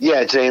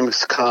 Yeah,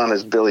 James Caan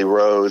is Billy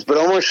Rose. But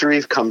Omar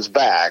Sharif comes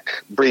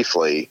back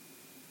briefly.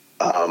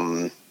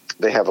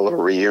 They have a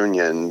little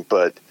reunion,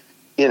 but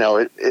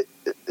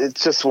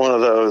it's just one of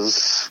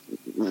those.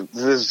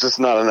 There's just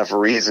not enough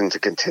reason to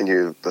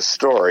continue the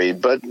story.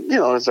 But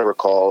as I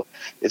recall,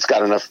 it's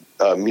got enough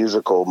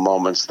musical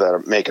moments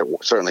that make it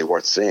certainly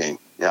worth seeing.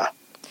 Yeah.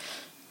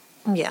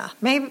 Yeah,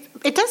 maybe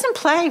it doesn't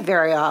play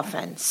very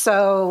often.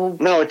 So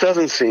no, it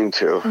doesn't seem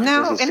to.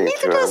 No, and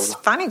neither does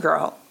Funny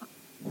Girl.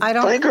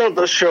 Funny Girl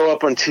does show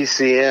up on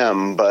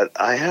TCM, but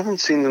I haven't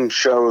seen them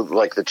show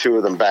like the two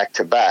of them back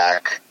to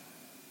back.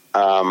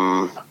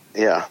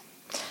 Yeah.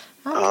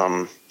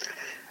 Okay.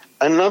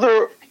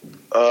 Another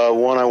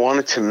one I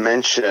wanted to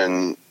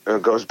mention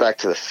goes back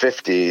to the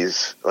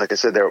 50s. Like I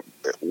said,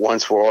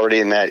 once we're already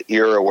in that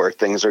era where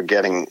things are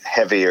getting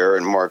heavier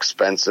and more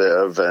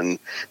expensive and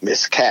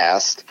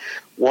miscast.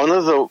 One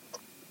of the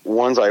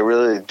ones I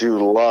really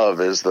do love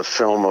is the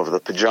film of The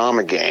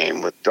Pajama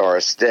Game with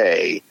Doris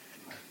Day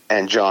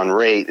and John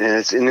Raitt. And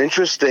it's an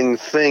interesting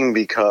thing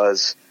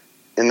because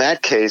in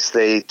that case,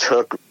 they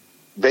took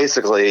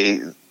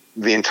basically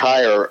the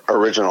entire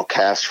original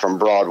cast from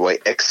Broadway,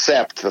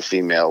 except the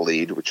female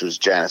lead, which was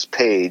Janice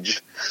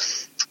Page,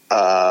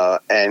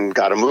 and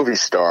got a movie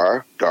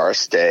star,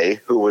 Doris Day,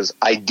 who was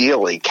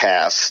ideally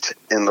cast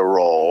in the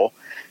role.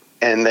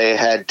 And they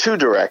had two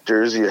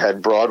directors. You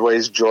had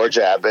Broadway's George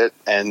Abbott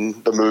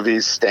and the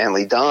movie's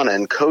Stanley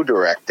Donen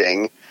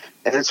co-directing.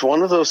 And it's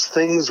one of those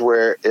things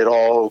where it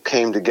all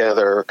came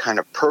together kind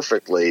of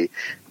perfectly.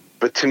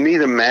 But to me,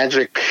 the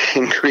magic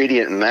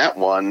ingredient in that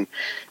one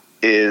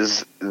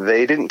is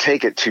they didn't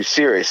take it too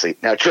seriously.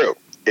 Now, true,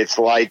 it's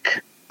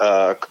like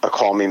a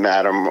Call Me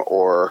Madam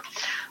or,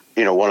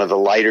 one of the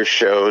lighter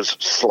shows,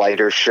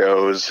 slighter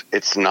shows.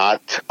 It's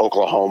not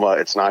Oklahoma.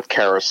 It's not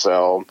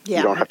Carousel. Yeah.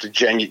 You don't have to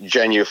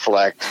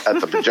genuflect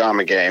at the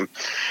Pajama Game.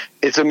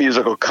 It's a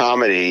musical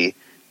comedy,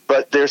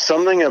 but there's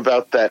something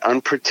about that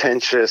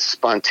unpretentious,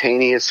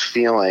 spontaneous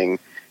feeling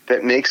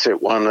that makes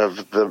it one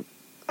of the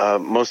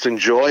most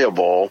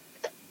enjoyable.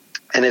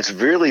 And it's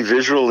really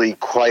visually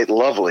quite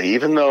lovely,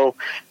 even though,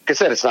 like I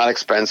said, it's not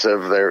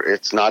expensive.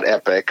 It's not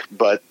epic,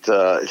 but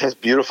it has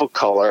beautiful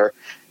color.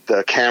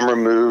 The camera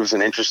moves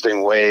in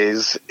interesting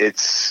ways.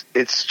 It's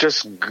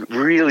just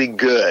really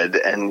good,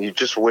 and you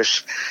just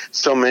wish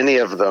so many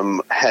of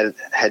them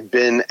had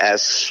been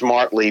as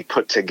smartly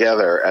put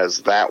together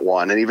as that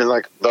one. And even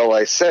though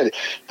I said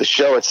the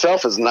show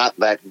itself is not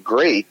that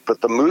great,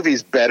 but the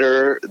movie's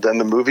better than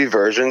the movie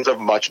versions of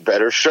much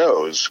better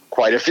shows.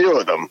 Quite a few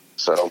of them.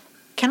 So.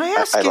 Can I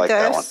ask you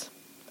this?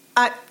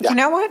 You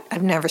know what?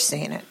 I've never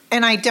seen it.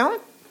 And I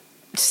don't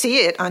see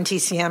it on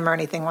TCM or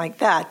anything like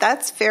that.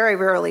 That's very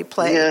rarely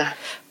played. Yeah.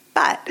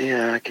 But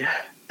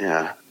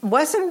yeah.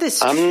 Wasn't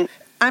this I'm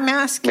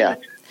asking,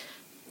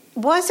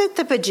 was it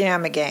The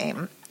Pajama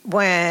Game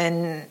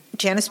when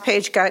Janice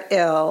Page got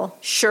ill,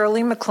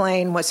 Shirley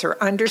MacLaine was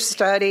her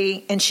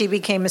understudy, and she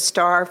became a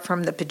star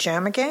from The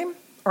Pajama Game?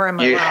 Or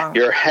am I wrong?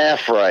 You're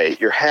half right.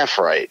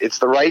 It's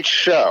the right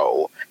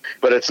show,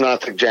 but it's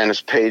not the Janice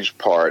Page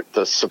part.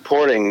 The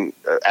supporting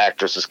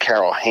actress is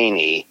Carol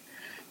Haney,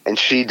 and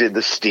she did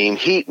the Steam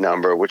Heat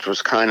number, which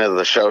was kind of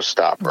the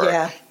showstopper.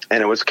 Yeah.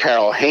 And it was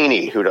Carol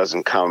Haney who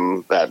doesn't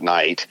come that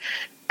night,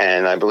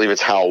 and I believe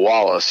it's Hal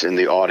Wallace in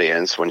the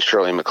audience when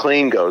Shirley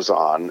MacLaine goes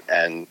on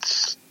and,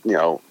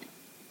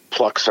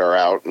 plucks her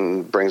out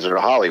and brings her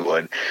to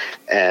Hollywood,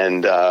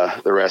 and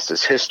the rest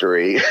is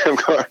history.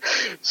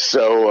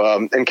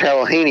 So, and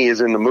Carol Haney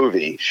is in the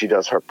movie. She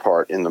does her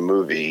part in the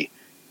movie,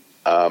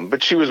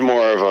 but she was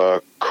more of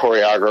a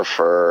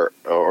choreographer,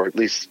 or at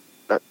least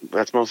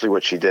that's mostly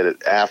what she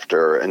did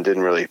after, and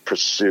didn't really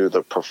pursue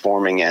the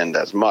performing end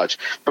as much.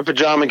 But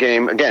Pajama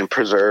Game, again,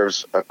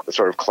 preserves a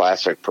sort of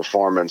classic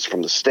performance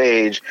from the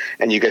stage,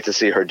 and you get to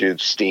see her do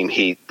Steam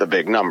Heat, the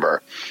big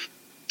number.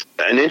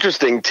 An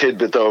interesting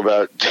tidbit, though,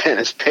 about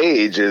Janice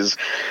Page is,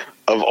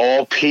 of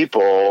all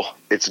people,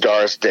 it's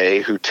Doris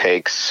Day who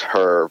takes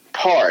her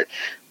part.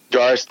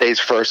 Doris Day's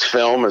first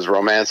film is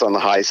Romance on the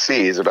High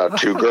Seas, about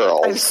two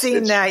girls. I've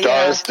seen that,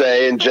 Doris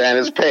Day and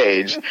Janice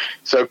Page.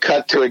 So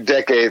cut to a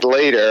decade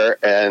later,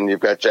 and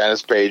you've got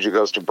Janice Page who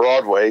goes to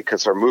Broadway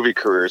because her movie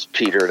career's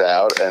petered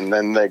out, and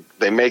then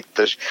they make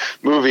the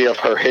movie of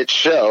her hit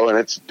show, and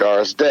it's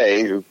Doris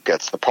Day who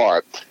gets the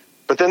part.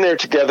 But then they're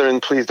together in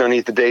Please Don't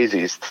Eat the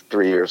Daisies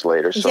 3 years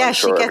later. So I'm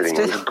sure she gets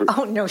to.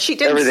 Oh no, she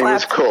didn't. Everything slap,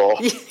 was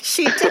cool.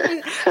 She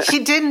didn't.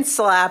 She didn't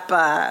slap.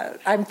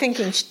 I'm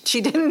thinking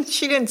she didn't.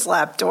 She didn't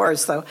slap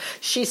Doris though.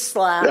 She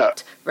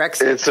slapped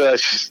Rex. It's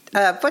what's his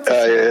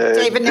name?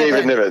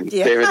 David Niven.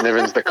 Yeah. David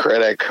Niven's the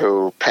critic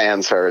who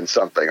pans her in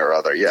something or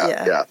other.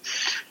 Yeah.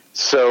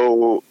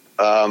 So,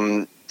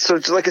 so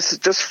like I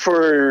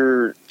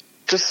said,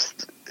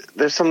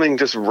 there's something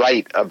just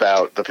right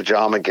about the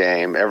Pajama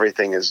Game.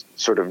 Everything is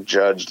sort of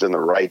judged in the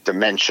right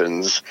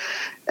dimensions,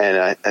 and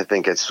I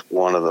think it's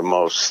one of the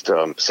most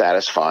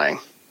satisfying.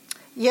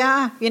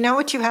 Yeah, you know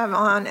what you have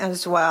on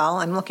as well?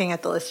 I'm looking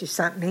at the list you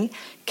sent me.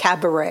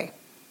 Cabaret.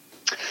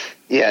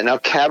 Yeah, now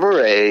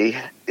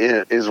Cabaret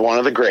is one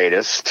of the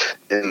greatest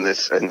in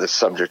this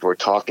subject we're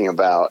talking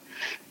about.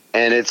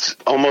 And it's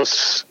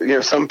almost,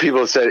 some people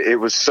have said it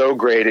was so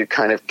great it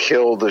kind of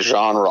killed the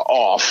genre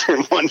off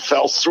in one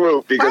fell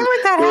swoop because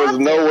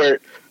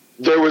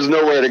there was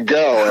nowhere to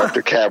go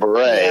after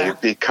Cabaret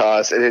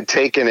because it had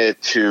taken it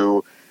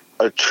to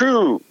a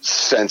true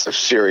sense of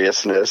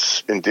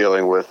seriousness in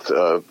dealing with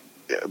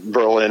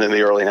Berlin in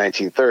the early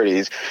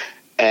 1930s.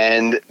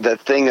 And the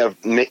thing of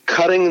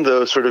cutting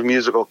the sort of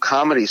musical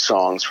comedy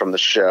songs from the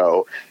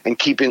show and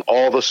keeping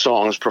all the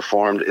songs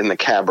performed in the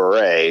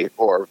cabaret,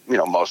 or,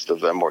 most of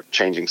them, or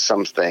changing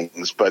some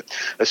things. But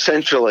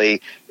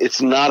essentially,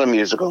 it's not a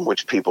musical in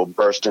which people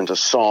burst into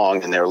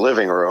song in their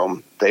living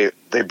room. They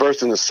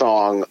burst into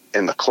song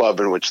in the club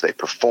in which they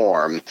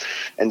perform.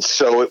 And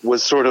so it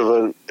was sort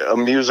of a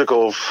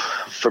musical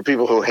for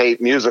people who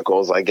hate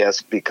musicals, I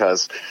guess,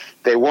 because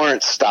they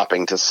weren't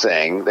stopping to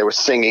sing. They were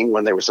singing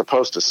when they were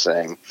supposed to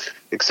sing,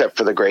 except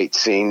for the great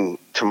scene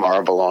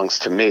 "Tomorrow Belongs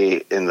to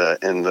Me" in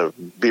the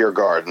beer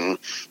garden,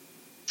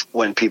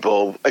 when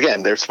people,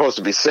 again, they're supposed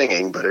to be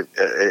singing, but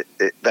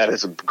that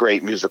is a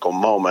great musical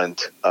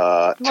moment,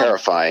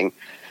 terrifying.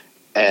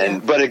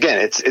 But again,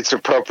 it's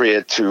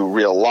appropriate to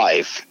real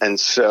life. And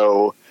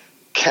so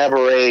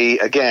Cabaret,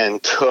 again,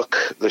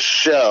 took the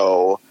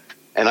show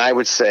and I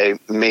would say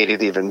made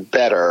it even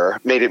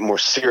better, made it more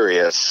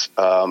serious.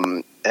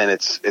 And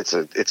it's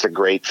a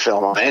great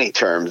film on any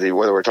terms,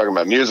 whether we're talking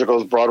about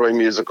musicals, Broadway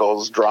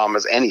musicals,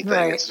 dramas, anything.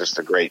 Right. It's just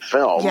a great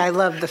film. Yeah, I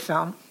love the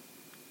film.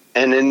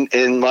 And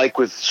in like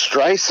with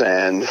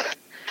Streisand,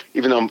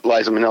 even though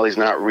Liza Minnelli's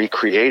not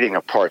recreating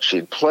a part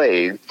she'd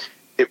played,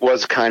 it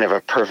was kind of a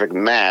perfect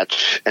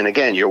match. And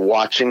again, you're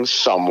watching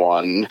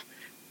someone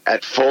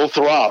at full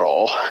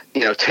throttle,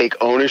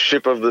 take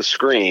ownership of the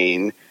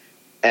screen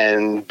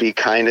and be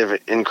kind of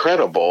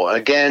incredible.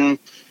 Again,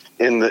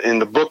 in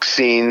the book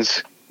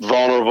scenes,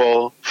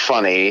 vulnerable,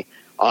 funny,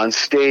 on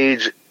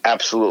stage,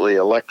 absolutely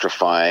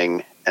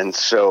electrifying. And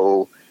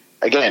so,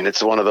 again,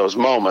 it's one of those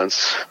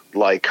moments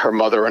like Her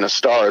Mother and A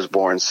Star Is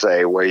Born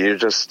say, where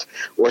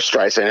or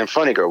Streisand and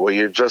Funny Girl, where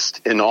you're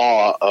just in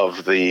awe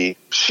of the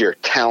sheer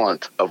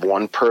talent of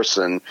one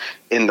person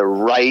in the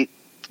right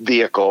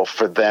vehicle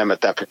for them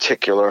at that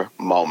particular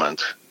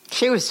moment.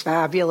 She was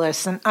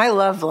fabulous, and I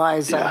love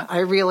Liza. Yeah.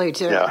 I really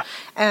do. Yeah.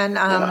 And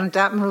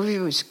that movie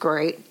was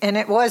great. And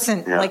it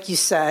wasn't, like you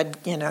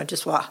said,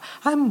 just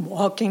I'm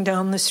walking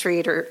down the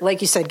street, or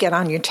like you said, get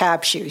on your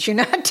tap shoes. You're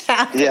not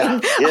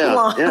tapping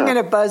along in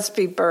a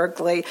Busby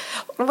Berkeley.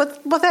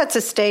 Well, that's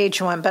a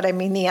stage one, but I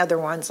mean the other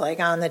ones, like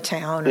On the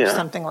Town or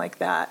something like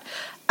that.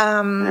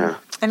 And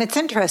it's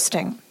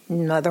interesting.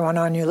 Another one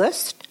on your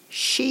list,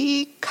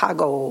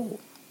 Chicago.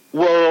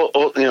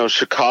 Well,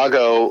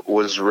 Chicago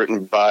was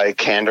written by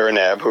Kander and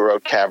Ebb, who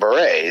wrote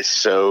Cabaret.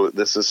 So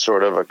this is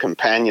sort of a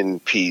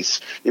companion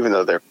piece, even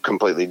though they're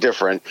completely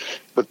different.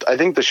 But I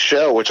think the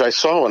show, which I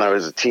saw when I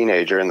was a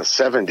teenager in the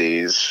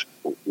 70s,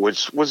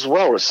 which was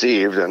well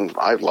received, and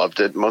I loved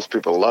it. Most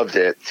people loved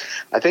it.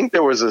 I think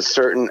there was a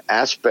certain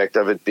aspect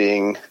of it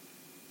being,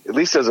 at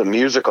least as a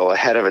musical,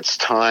 ahead of its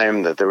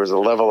time, that there was a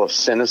level of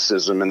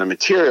cynicism in the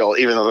material,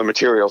 even though the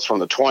material's from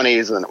the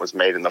 20s and it was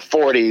made in the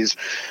 40s.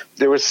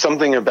 There was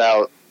something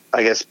about,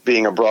 I guess,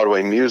 being a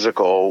Broadway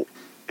musical,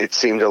 it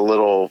seemed a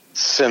little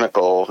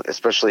cynical,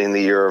 especially in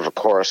the year of A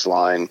Chorus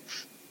Line.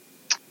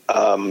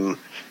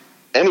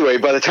 Anyway,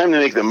 by the time they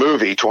make the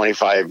movie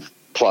 25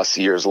 plus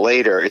years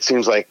later, it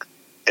seems like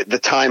the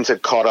times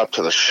had caught up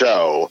to the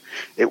show.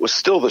 It was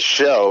still the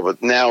show,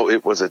 but now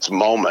it was its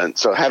moment.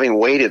 So having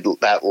waited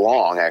that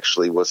long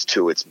actually was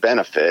to its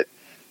benefit.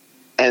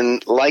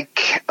 And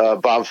like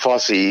Bob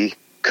Fosse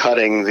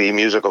cutting the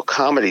musical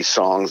comedy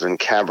songs in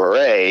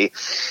Cabaret,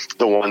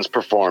 the ones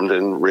performed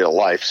in real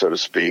life, so to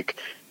speak,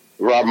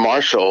 Rob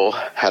Marshall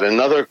had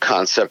another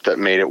concept that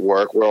made it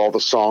work, where all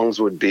the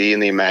songs would be in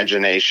the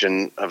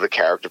imagination of the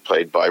character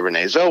played by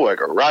Renee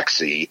Zellweger,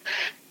 Roxy.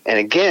 And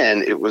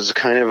again, it was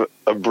kind of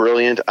a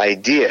brilliant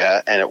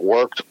idea, and it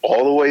worked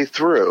all the way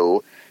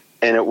through.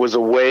 And it was a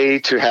way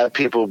to have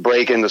people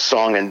break into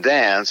song and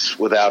dance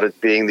without it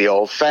being the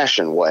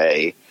old-fashioned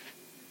way.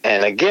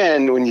 And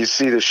again, when you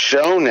see the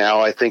show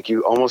now, I think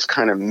you almost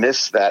kind of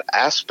miss that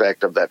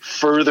aspect of that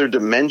further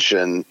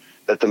dimension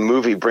that the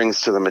movie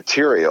brings to the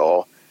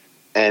material.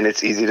 And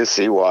it's easy to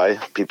see why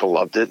people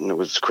loved it, and it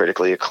was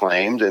critically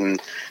acclaimed.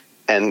 And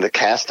the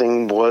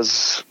casting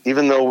was,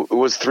 even though it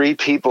was three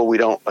people we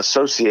don't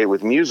associate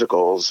with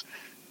musicals,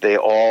 they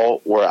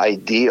all were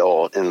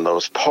ideal in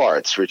those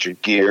parts.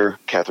 Richard Gere,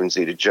 Catherine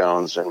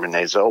Zeta-Jones, and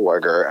Renee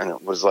Zellweger. And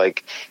it was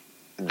like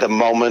the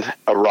moment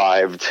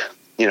arrived,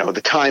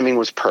 the timing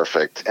was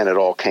perfect, and it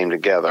all came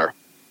together.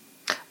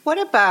 What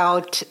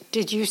about,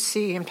 did you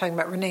see, I'm talking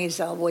about Renee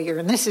Zellweger,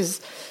 and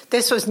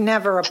this was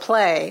never a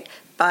play,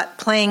 but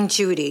Playing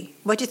Judy.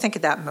 What do you think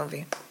of that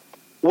movie?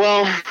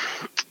 Well,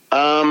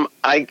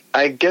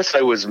 I guess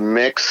I was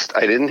mixed.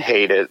 I didn't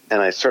hate it,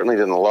 and I certainly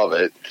didn't love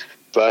it,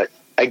 but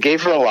I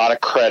gave her a lot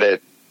of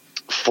credit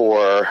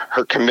for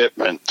her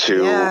commitment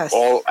to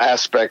all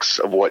aspects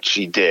of what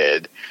she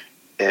did,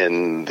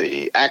 in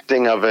the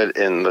acting of it,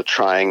 in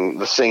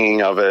the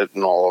singing of it,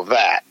 and all of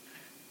that.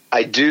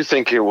 I do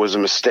think it was a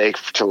mistake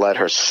to let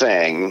her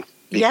sing,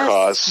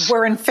 because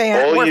we're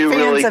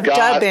fans of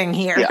dubbing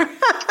here.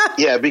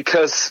 Yeah,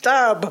 because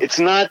it's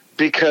not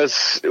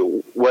because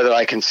whether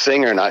I can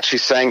sing or not. She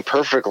sang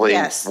perfectly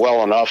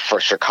well enough for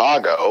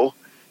Chicago.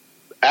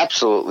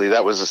 Absolutely,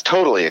 that was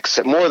totally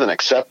more than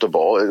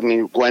acceptable. I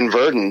mean, Gwen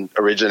Verdon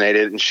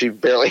originated, and she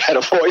barely had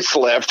a voice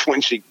left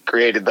when she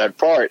created that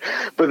part.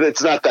 But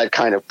it's not that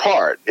kind of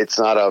part. It's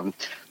not a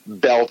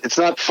belt. It's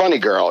not Funny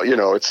Girl.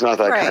 It's not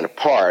that kind of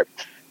part.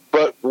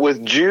 But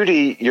with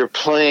Judy, you're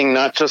playing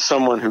not just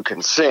someone who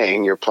can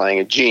sing, you're playing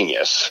a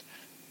genius.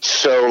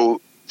 So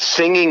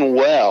singing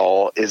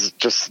well is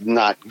just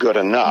not good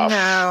enough.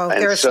 No,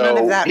 and there's so none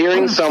of that.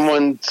 Hearing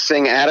someone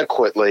sing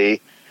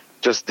adequately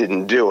just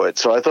didn't do it.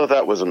 So I thought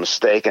that was a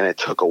mistake, and it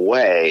took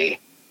away.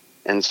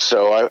 And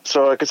so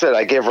like I said,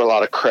 I gave her a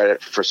lot of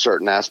credit for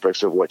certain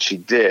aspects of what she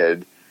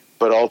did.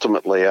 But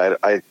ultimately,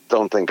 I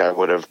don't think I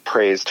would have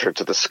praised her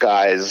to the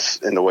skies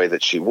in the way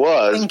that she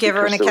was. And give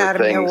her an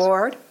Academy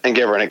Award? And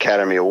give her an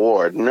Academy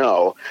Award,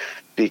 no,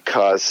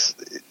 because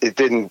it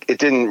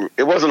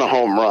wasn't a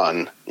home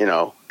run.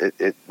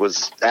 It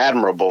was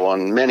admirable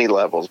on many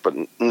levels, but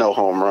no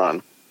home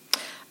run.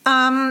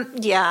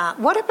 Yeah.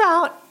 What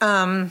about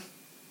A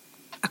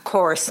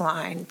Chorus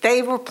Line?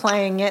 They were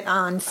playing it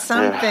on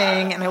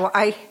something, and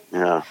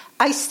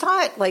I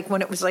saw it like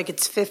when it was like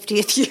its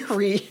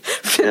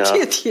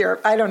 50th year.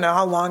 I don't know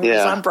how long it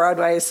was on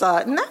Broadway. I saw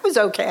it, and that was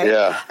okay.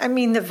 Yeah. I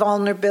mean, the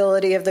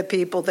vulnerability of the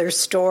people, their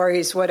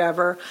stories,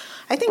 whatever.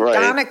 I think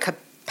Donna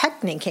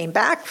Peckney came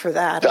back for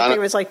that. Donna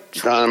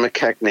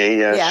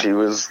McKechnie, she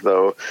was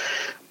the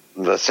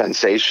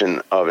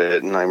sensation of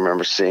it, and I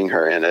remember seeing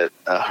her in it,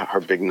 her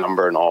big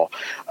number and all.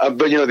 But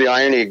the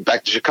irony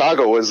back to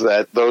Chicago was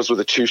that those were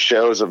the two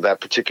shows of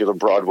that particular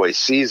Broadway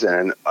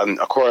season.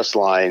 A Chorus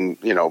Line,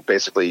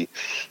 basically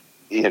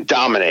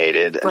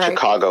dominated, and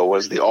Chicago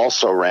was the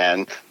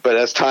also-ran. But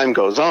as time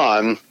goes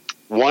on,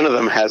 one of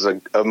them has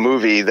a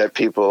movie that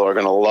people are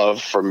going to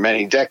love for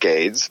many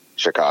decades,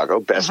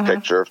 Chicago, Best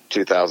Picture,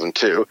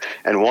 2002,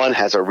 and one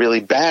has a really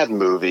bad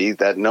movie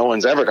that no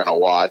one's ever going to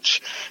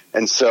watch.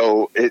 And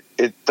so it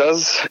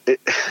does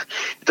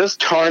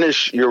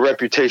tarnish your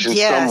reputation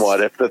somewhat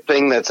if the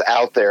thing that's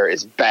out there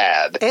is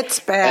bad. It's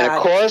bad. And A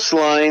Chorus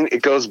Line,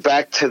 it goes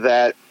back to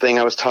that thing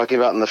I was talking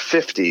about in the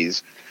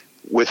 50s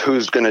with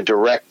who's going to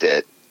direct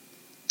it.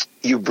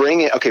 You bring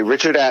it,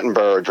 Richard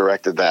Attenborough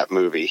directed that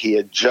movie. He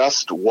had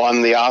just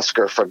won the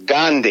Oscar for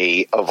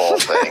Gandhi, of all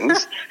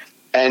things.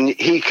 And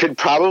he could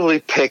probably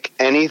pick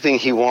anything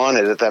he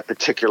wanted at that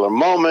particular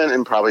moment,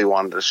 and probably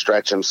wanted to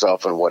stretch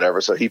himself and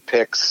whatever. So he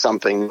picks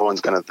something no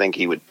one's going to think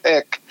he would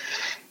pick.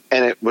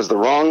 And it was the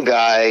wrong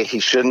guy. He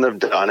shouldn't have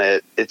done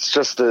it. It's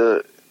just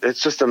a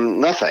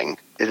nothing.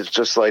 It's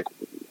just like,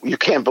 you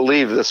can't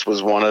believe this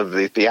was one of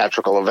the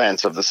theatrical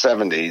events of the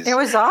 70s. It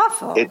was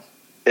awful.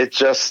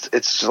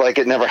 It's like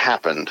it never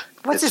happened.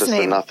 What's it's his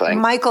name? Nothing.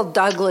 Michael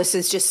Douglas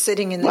is just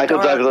sitting in the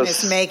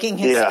darkness making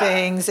his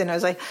things, and I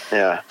was like,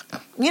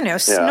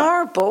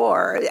 snore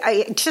bore.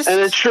 And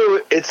it's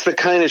true. It's the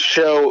kind of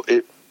show.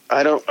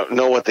 I don't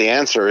know what the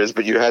answer is,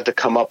 but you had to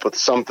come up with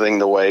something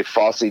the way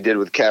Fosse did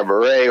with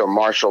Cabaret or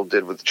Marshall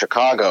did with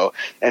Chicago,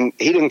 and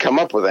he didn't come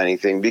up with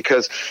anything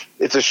because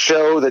it's a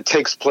show that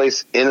takes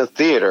place in a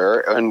theater,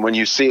 and when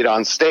you see it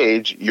on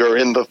stage, you're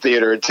in the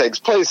theater it takes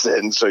place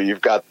in, so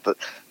you've got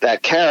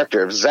that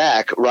character of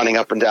Zach running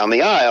up and down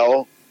the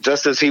aisle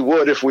just as he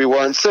would if we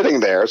weren't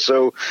sitting there.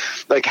 So,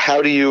 like,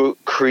 how do you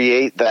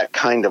create that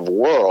kind of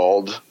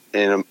world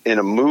in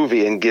a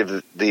movie and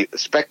give the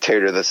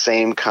spectator the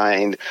same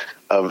kind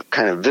of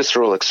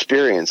visceral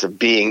experience of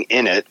being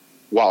in it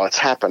while it's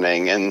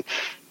happening? And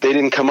they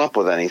didn't come up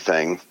with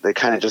anything. They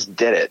kind of just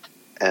did it,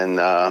 and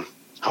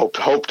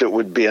hoped it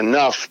would be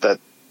enough that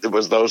it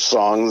was those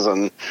songs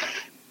and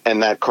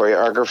that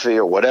choreography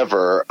or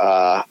whatever.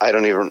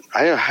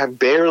 I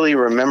barely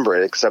remember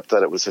it, except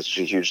that it was such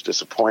a huge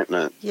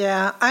disappointment.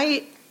 Yeah,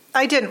 I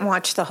didn't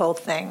watch the whole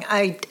thing.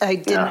 I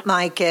didn't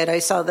like it. I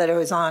saw that it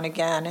was on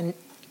again, and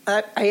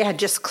I had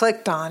just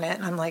clicked on it,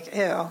 and I'm like,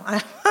 ew.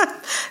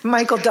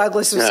 Michael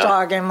Douglas was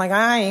talking. I'm like,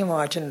 I ain't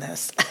watching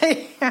this.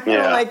 I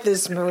don't like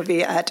this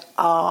movie at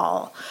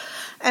all.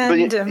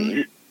 And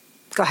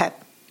go ahead.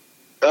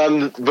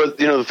 But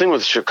the thing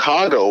with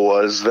Chicago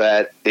was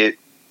that it,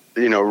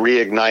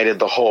 reignited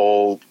the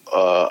whole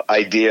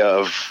idea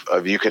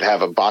of you could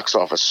have a box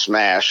office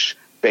smash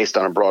based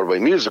on a Broadway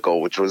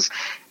musical, which was,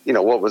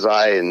 what was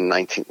I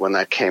when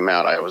that came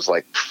out? I was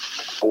like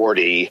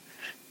 40,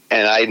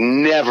 and I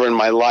never in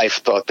my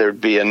life thought there'd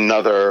be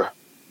another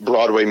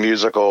Broadway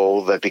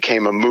musical that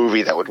became a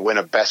movie that would win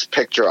a Best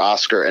Picture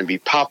Oscar and be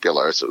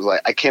popular. So it was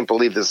like, I can't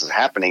believe this is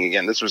happening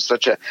again. This was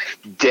such a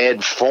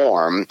dead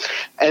form.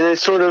 And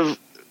it's sort of,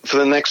 for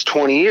the next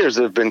 20 years,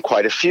 there have been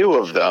quite a few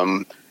of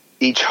them,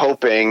 each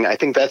hoping, I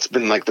think that's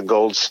been like the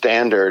gold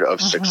standard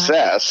of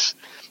success.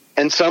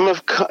 And some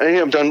have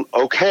done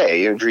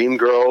okay.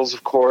 Dreamgirls,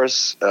 of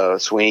course,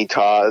 Sweeney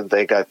Todd,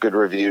 they got good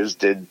reviews,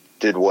 did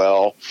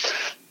well.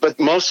 But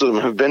most of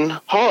them have been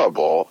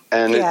horrible.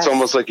 And it's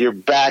almost like you're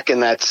back in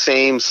that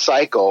same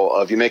cycle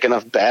of you make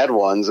enough bad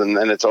ones and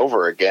then it's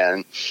over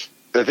again.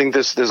 I think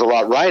there's a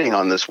lot riding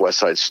on this West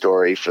Side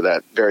Story for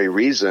that very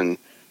reason.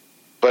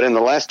 But in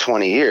the last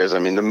 20 years, I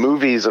mean, the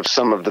movies of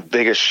some of the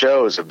biggest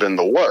shows have been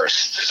the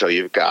worst. So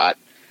you've got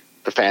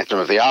the Phantom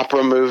of the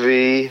Opera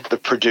movie, the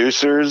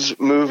Producers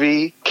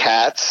movie,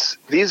 Cats.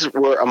 These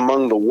were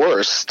among the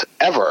worst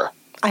ever.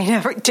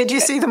 Did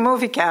you see the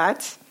movie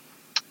Cats?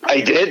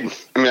 I did.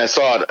 I mean, I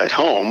saw it at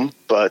home,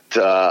 but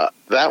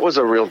that was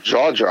a real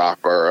jaw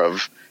dropper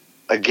of,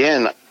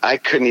 again, I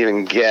couldn't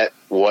even get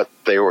what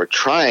they were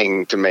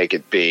trying to make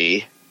it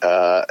be.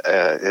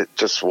 It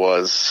just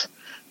was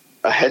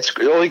a head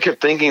scratch. All he kept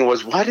thinking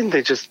was, why didn't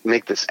they just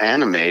make this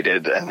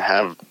animated and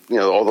have,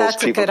 all those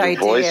people with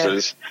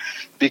voices?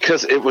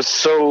 Because it was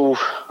so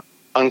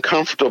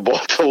uncomfortable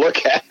to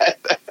look at.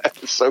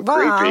 It's so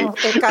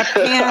creepy. It got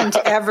panned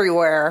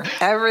everywhere.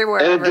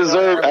 And it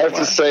deserved, I have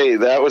to say,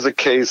 that was a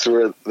case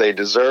where they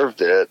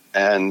deserved it.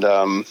 And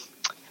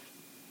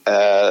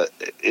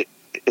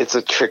it's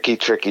a tricky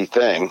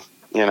thing,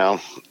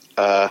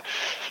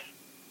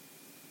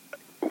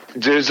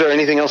 Is there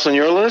anything else on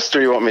your list,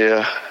 or you want me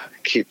to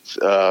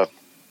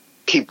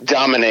keep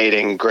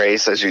dominating,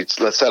 Grace? As you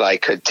said, I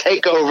could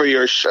take over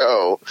your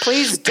show.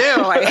 Please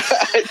do.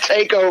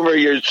 Take over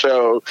your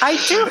show. I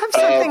do have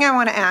something I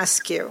want to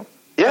ask you.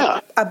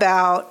 Yeah.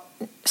 About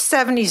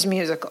 70s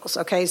musicals.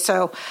 Okay,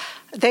 so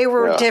they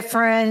were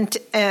different,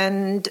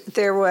 and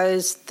there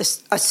was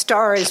A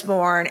Star is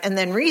Born, and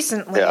then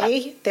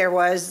recently there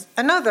was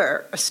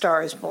another A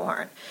Star is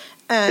Born.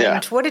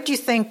 And what did you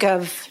think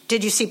of?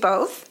 Did you see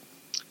both?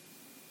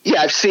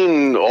 Yeah, I've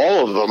seen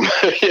all of them.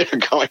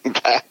 Going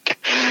back,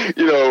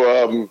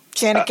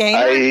 Janet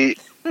Gaynor.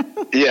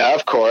 Yeah,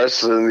 of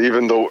course, and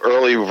even the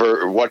early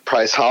What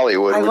Price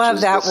Hollywood, I love which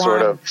is that the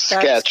sort of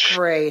sketch. That's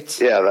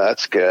great. Yeah,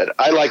 that's good.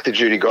 I like the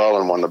Judy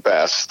Garland one the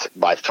best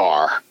by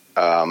far.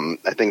 I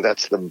think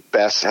that's the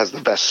best. Has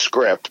the best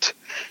script,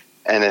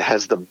 and it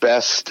has the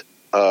best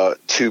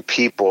two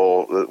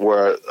people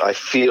where I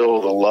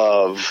feel the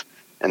love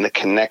and the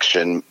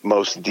connection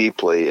most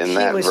deeply in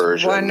that version. He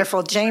was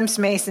wonderful. James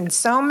Mason.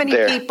 So many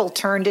people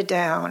turned it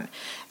down.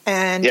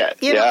 And,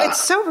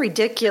 it's so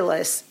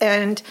ridiculous.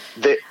 And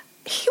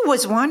he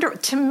was wonderful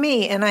to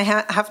me. And I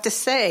have to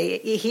say,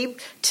 he,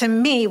 to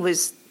me,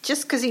 was,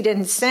 just because he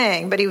didn't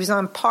sing, but he was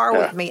on par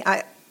with me.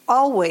 I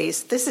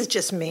always, this is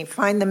just me,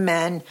 find the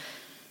men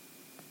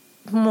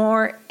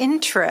more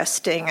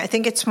interesting. I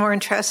think it's more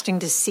interesting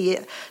to see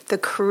the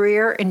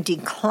career in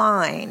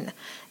decline.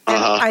 And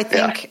I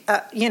think,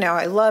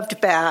 I loved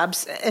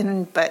Babs,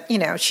 but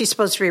she's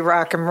supposed to be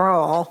rock and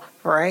roll,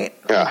 right?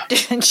 Yeah.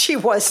 And she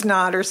was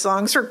not. Her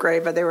songs were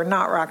great, but they were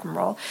not rock and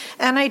roll.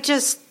 And I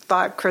just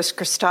thought Chris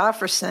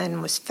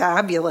Christopherson was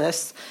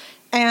fabulous.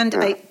 And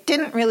I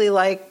didn't really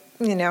like,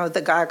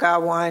 the Gaga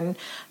one.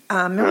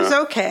 It was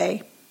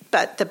okay.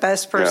 But the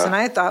best person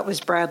I thought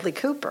was Bradley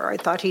Cooper. I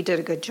thought he did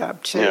a good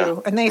job, too. Yeah.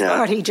 And they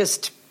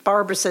thought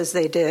Barbara says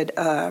they did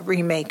a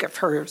remake of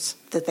hers,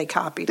 that they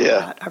copied a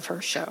lot of her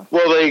show.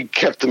 Well, they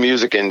kept the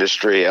music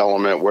industry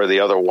element where the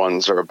other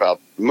ones are about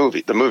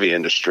the movie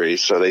industry,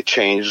 so they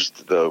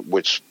changed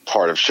which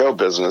part of show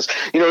business.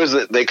 Is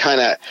that they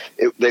kind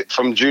of,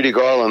 from Judy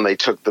Garland, they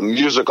took the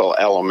musical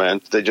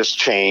element, they just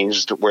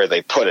changed where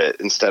they put it.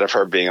 Instead of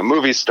her being a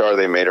movie star,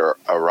 they made her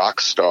a rock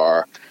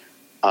star,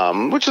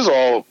 which is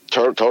all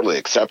totally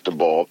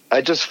acceptable. I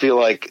just feel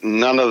like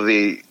none of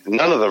the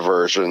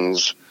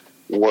versions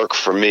work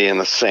for me in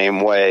the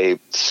same way,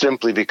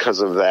 simply because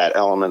of that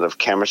element of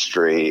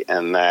chemistry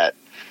and that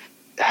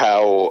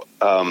how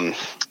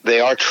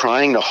they are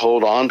trying to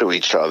hold on to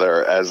each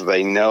other as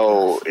they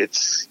know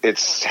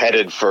it's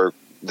headed for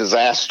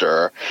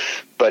disaster,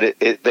 but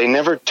they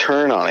never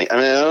turn on it.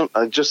 I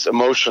mean, just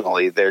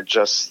emotionally, there's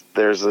just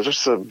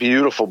a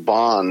beautiful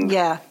bond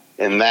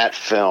in that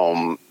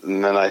film.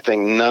 And then I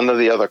think none of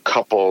the other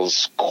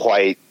couples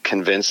quite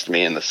convinced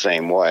me in the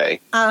same way.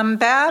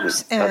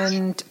 Babs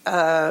and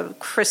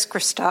Chris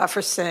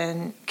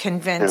Christopherson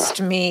convinced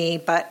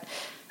me, but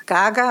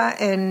Gaga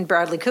and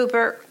Bradley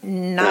Cooper,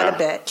 not a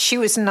bit. She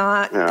was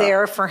not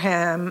there for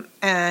him,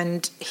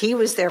 and he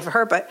was there for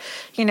her. But,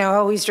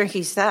 he's drink,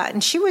 he's that.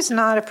 And she was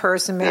not a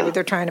person, maybe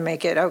they're trying to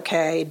make it,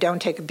 okay,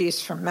 don't take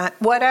abuse from men,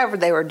 whatever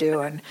they were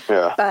doing.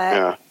 Yeah.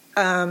 But,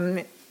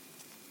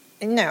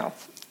 no,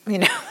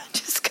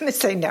 just going to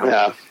say no.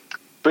 Yeah.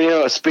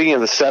 But, speaking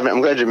of the 70s, I'm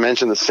glad you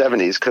mentioned the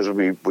 70s, because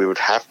we would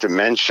have to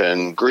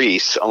mention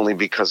Grease only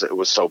because it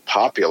was so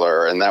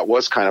popular, and that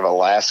was kind of a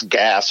last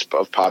gasp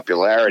of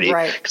popularity.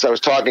 Right. Because I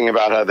was talking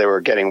about how they were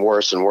getting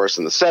worse and worse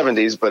in the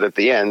 70s, but at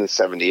the end,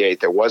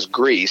 78, there was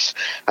Grease.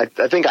 I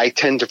think I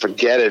tend to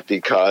forget it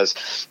because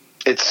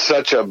it's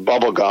such a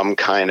bubblegum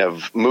kind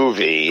of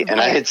movie, and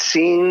I had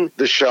seen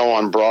the show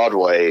on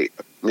Broadway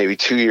maybe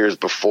 2 years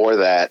before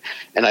that,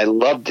 and I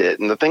loved it.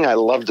 And the thing I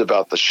loved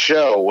about the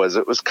show was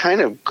it was kind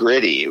of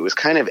gritty. It was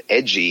kind of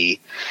edgy,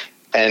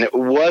 and it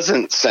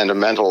wasn't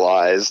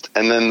sentimentalized.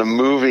 And then the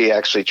movie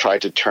actually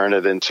tried to turn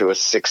it into a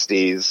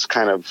 60s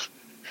kind of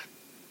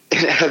 –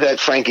 it had that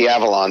Frankie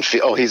Avalon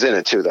feel. Oh, he's in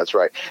it too. That's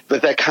right.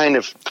 But that kind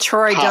of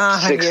Troy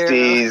pop Donahue.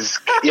 60s.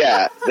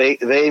 Yeah,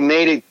 they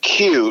made it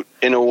cute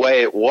in a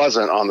way it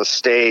wasn't on the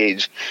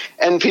stage,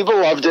 and people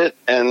loved it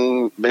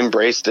and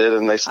embraced it,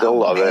 and they still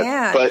love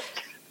it.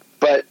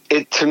 But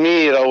to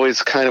me, it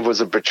always kind of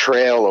was a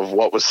betrayal of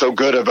what was so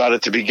good about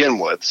it to begin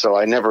with. So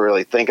I never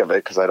really think of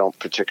it because I don't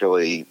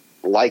particularly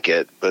like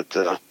it. But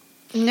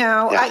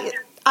no, yeah.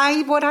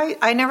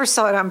 I never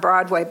saw it on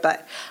Broadway,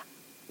 but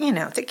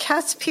the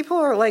cast people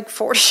are like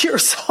 40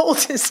 years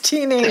old as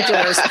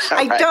teenagers.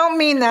 I don't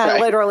mean that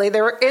literally.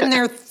 They were in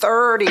their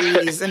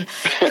 30s, and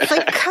it's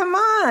like, come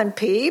on,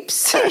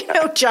 peeps.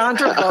 John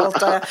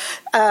Travolta,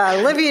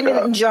 Olivia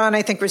Newton-John,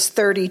 I think was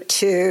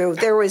 32.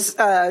 There was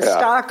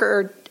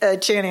Stockard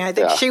Channing. I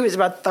think she was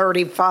about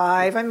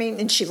 35. I mean,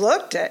 and she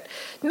looked it.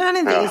 None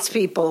of these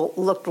people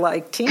looked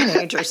like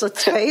teenagers.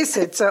 Let's face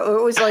it. So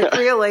it was like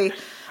really,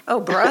 oh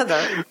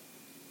brother.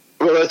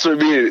 Well, that's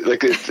what I mean.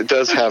 Like it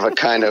does have a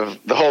kind of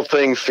the whole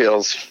thing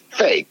feels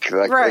fake,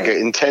 like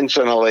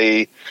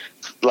intentionally.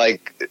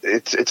 Like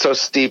it's so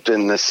steeped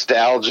in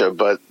nostalgia,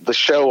 but the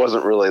show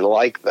wasn't really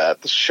like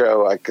that. The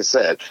show, like I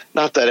said,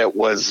 not that it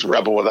was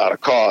Rebel Without a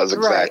Cause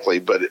exactly,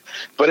 but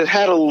it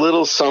had a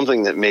little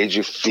something that made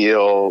you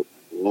feel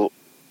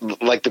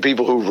like the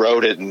people who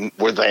wrote it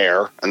were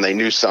there and they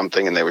knew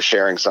something and they were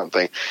sharing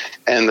something.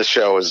 And the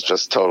show is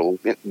just total.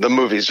 The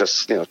movie's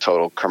just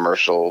total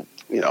commercial.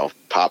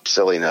 Pop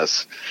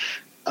silliness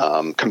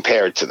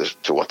compared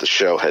to what the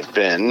show had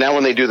been. Now,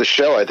 when they do the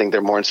show, I think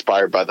they're more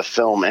inspired by the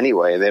film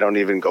anyway. They don't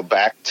even go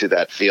back to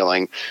that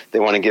feeling.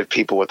 They want to give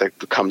people what they've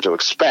come to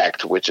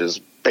expect, which is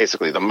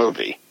basically the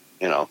movie.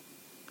 Yeah.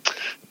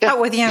 But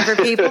with younger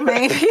people,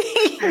 maybe.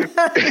 Really.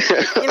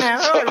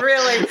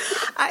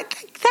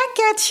 That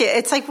gets you.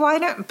 It's like, why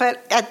don't?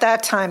 But at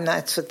that time,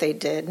 that's what they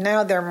did.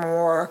 Now they're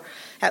more,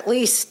 at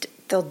least.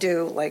 They'll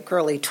do like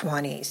early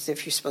 20s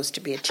if you're supposed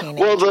to be a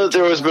teenager. Well,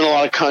 there has been a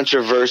lot of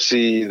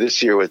controversy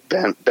this year with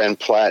Ben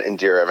Platt and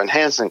Dear Evan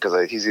Hansen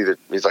because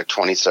he's like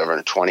 27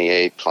 or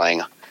 28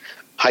 playing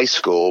high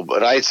school.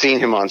 But I had seen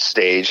him on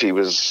stage. He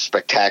was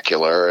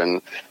spectacular,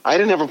 and I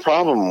didn't have a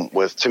problem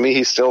with. To me,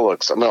 he still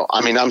looks.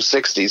 I mean, I'm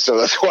 60, so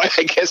that's why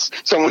I guess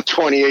someone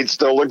 28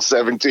 still looks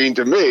 17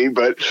 to me.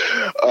 But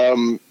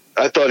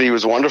I thought he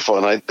was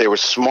wonderful, and they were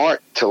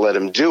smart to let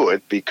him do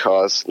it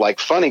because, like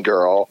Funny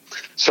Girl,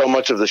 so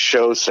much of the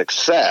show's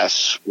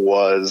success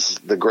was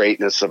the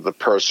greatness of the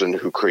person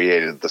who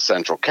created the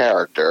central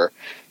character,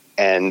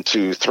 and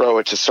to throw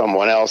it to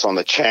someone else on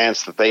the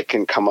chance that they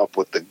can come up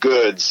with the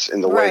goods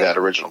in the way that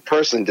original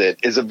person did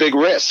is a big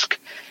risk.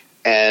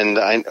 And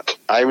I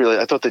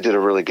thought they did a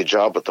really good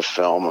job with the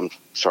film. I'm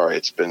sorry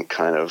it's been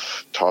kind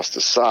of tossed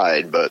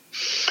aside, but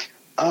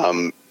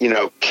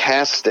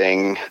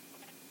casting.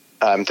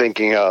 I'm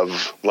thinking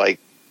of like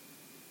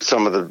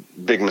some of the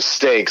big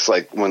mistakes,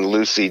 like when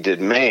Lucy did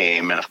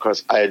Mame, and of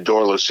course I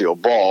adore Lucille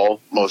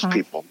Ball. Most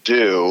people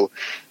do,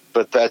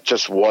 but that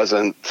just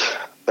wasn't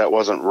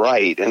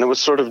right, and it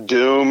was sort of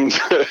doomed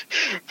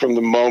from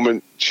the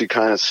moment she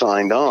kind of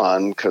signed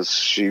on because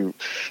she,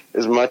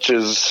 as much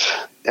as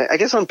I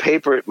guess on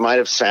paper it might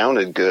have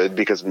sounded good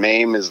because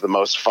Mame is the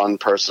most fun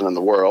person in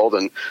the world,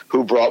 and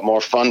who brought more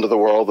fun to the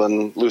world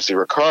than Lucy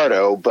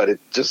Ricardo, but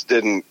it just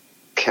didn't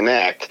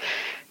connect.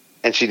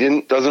 And she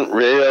doesn't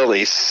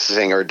really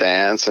sing or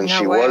dance, and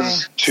she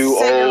was too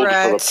old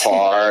for the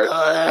part.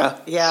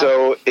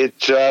 So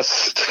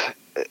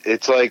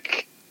it's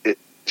like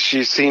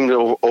she seemed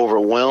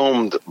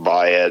overwhelmed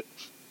by it.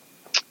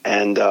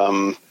 And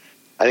I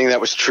think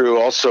that was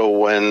true also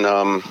when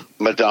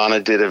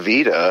Madonna did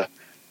Evita,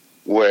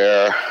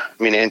 where,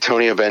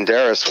 Antonio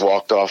Banderas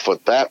walked off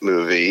with that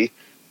movie,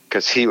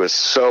 because he was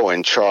so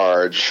in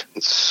charge,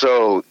 and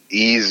so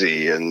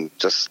easy and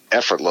just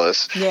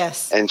effortless.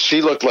 Yes. And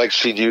she looked like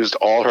she'd used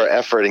all her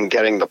effort in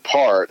getting the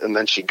part, and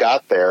then she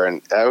got there,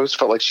 and I always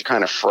felt like she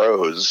kind of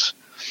froze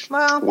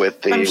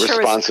with the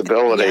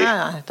responsibility.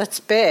 Yeah,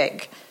 that's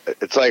big.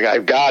 It's like,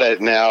 I've got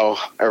it now.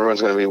 Everyone's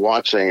going to be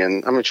watching,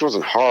 and I mean, she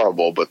wasn't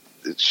horrible, but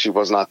she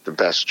was not the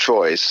best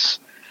choice.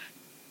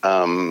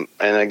 And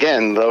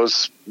again,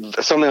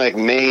 something like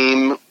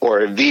Mame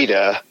or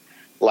Evita,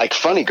 like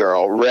Funny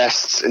Girl,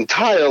 rests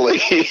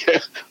entirely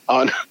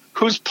on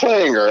who's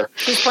playing her.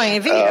 Who's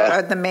playing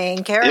Evita, the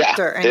main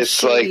character. Yeah, and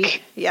it's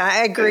yeah,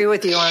 I agree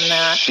with you on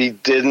that. She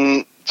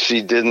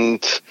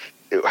didn't,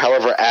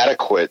 however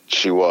adequate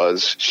she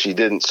was, she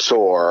didn't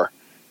soar.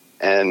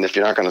 And if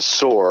you're not going to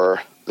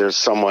soar, there's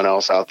someone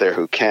else out there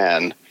who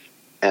can.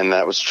 And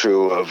that was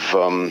true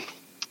of,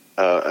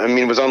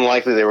 it was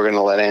unlikely they were going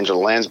to let Angela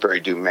Lansbury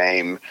do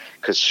Mame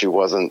because she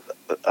wasn't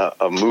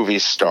a movie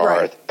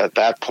star at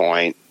that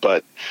point.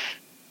 But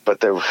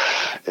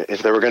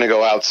if they were going to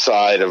go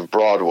outside of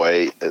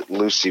Broadway,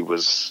 Lucy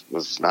was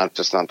not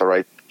the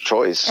right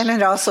choice. And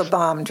it also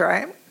bombed,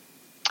 right?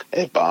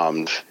 It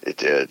bombed. It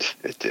did.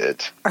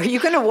 Are you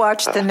going to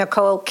watch the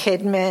Nicole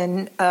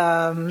Kidman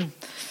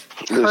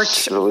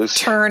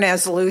turn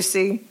as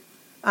Lucy?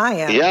 I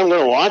am. Yeah, I'm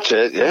going to watch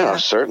it. Yeah,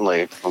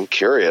 certainly. I'm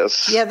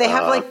curious. Yeah, they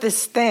have like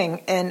this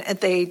thing, and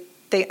they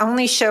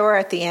only show her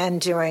at the end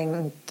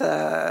doing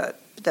the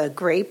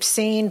grape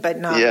scene, but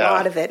not a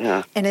lot of it.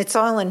 Yeah. And it's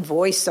all in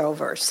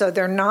voiceover, so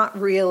they're not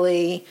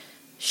really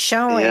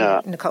showing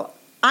Nicole.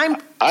 I'm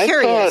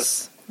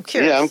curious.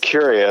 Yeah, I'm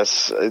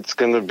curious. It's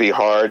going to be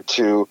hard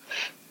to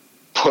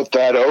put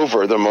that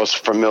over the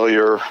most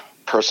familiar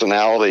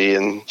personality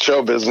in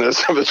show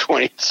business of the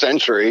 20th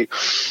century.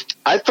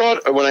 I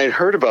thought, when I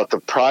heard about the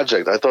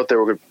project, I thought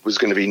there was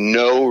going to be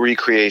no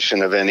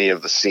recreation of any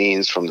of the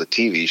scenes from the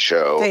TV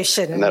show. They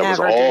should and that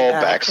never it was all do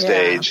that.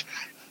 backstage.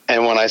 Yeah.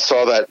 And when I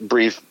saw that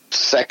brief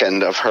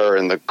second of her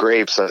in the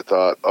grapes, I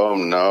thought, oh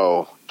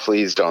no,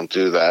 please don't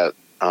do that.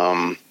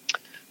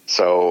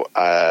 So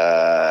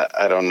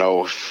I don't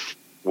know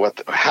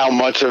how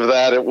much of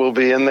that it will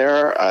be in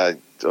there.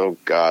 Oh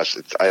gosh,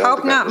 I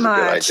hope not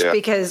much,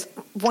 because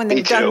when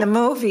they've done the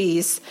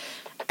movies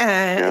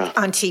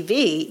on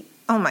TV,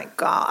 oh my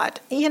God,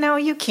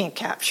 you can't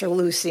capture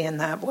Lucy in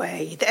that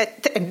way.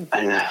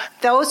 I know.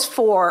 Those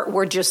four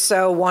were just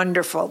so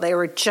wonderful. They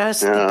were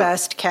just the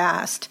best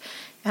cast.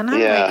 And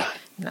I'm like,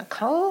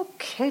 Nicole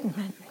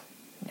Kidman.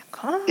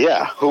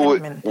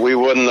 We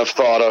wouldn't have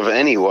thought of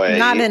anyway.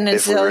 Not in a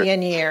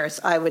zillion years,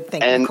 I would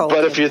think.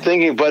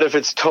 If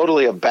it's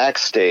totally a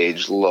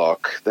backstage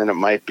look, then it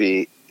might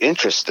be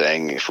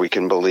interesting if we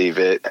can believe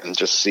it and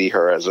just see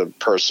her as a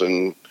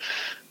person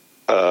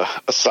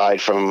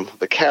aside from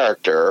the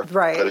character.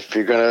 Right. But it's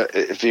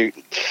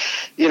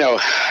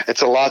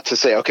a lot to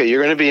say, okay,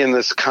 you're going to be in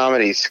this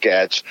comedy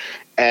sketch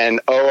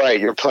and,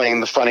 you're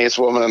playing the funniest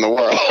woman in the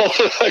world.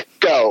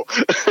 Go.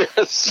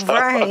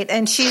 Right.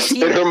 And she's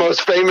in her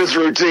most famous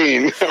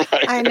routine.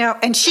 Right. I know.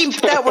 And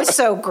that was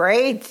so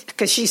great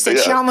because she said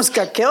she almost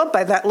got killed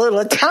by that little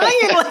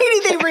Italian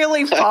lady. They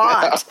really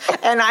fought.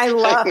 And I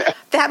love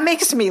that.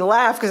 Makes me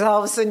laugh because all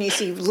of a sudden you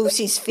see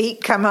Lucy's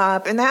feet come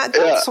up and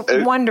that's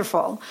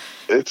wonderful.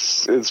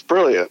 It's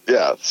brilliant.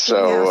 Yeah.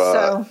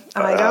 So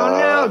I don't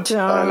know,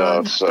 John. I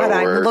know, but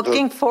I'm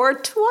looking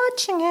forward to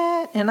watching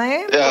it. And I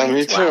am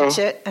going to watch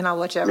it. And I'll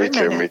watch every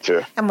minute. Me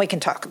too. And we can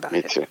talk about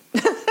it. Me too.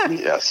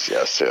 Yes.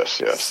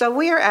 So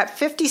we are at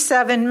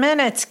 57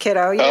 minutes,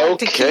 kiddo. You have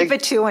to keep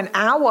it to an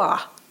hour.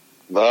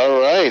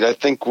 All right. I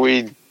think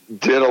we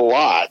did a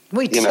lot.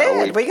 We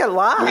did. We got a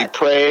lot. We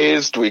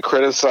praised, we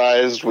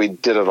criticized, we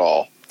did it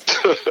all.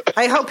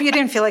 I hope you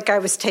didn't feel like I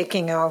was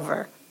taking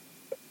over.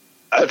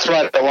 That's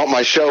right. I want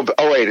my show.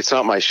 Oh, wait, it's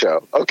not my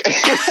show. Okay.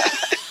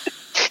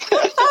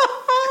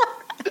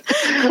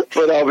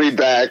 But I'll be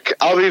back.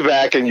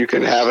 And you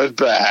can have it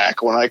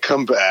back when I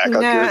come back. I'll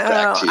give it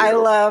back to you. I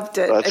loved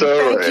it. That's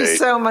Thank you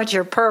so much.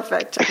 You're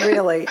perfect.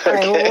 Really.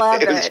 Okay. I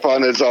love it. It's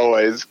fun as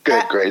always.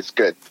 Good, Grace.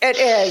 Good. It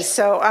is.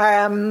 So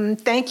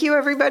thank you,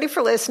 everybody,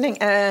 for listening.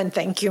 And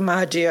thank you,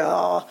 my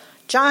dear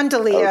John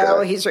DeLeo.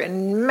 Okay. He's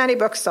written many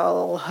books. So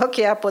I'll hook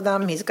you up with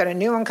him. He's got a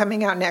new one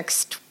coming out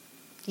next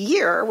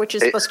year, which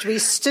is supposed to be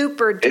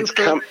super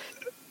duper.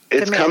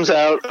 It comes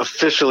out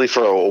officially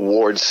for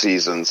award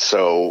season,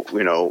 so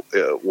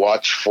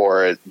watch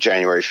for it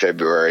January,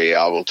 February.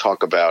 I will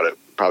talk about it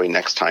probably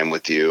next time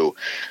with you.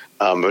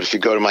 But if you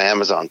go to my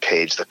Amazon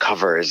page, the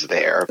cover is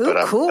there. Ooh,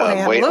 but cool,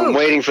 I'm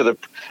waiting for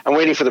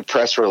the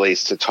press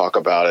release to talk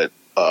about it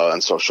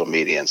on social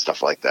media and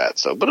stuff like that.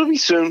 So, but it'll be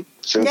soon.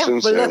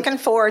 We're looking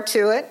forward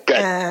to it, Good.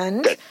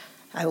 And Good.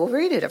 I will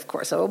read it. Of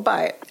course, I will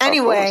buy it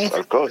anyway.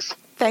 Of course.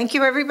 Thank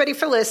you, everybody,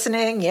 for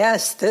listening.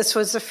 Yes, this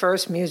was the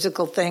first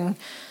musical thing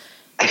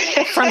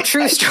from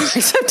True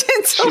Stories of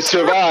Tinsel. She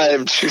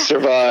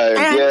survived.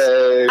 And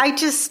yay. I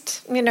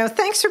just,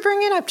 thanks for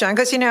bringing it up, John,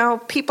 because,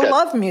 people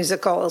love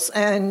musicals,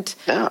 and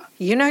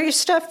you know your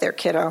stuff there,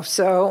 kiddo.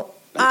 So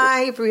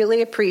I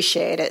really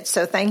appreciate it.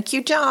 So thank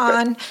you,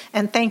 John,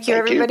 and thank you,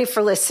 everybody,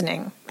 for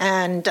listening.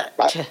 And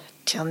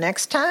till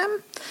next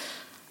time,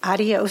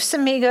 adios,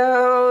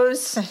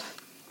 amigos.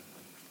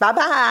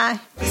 Bye-bye.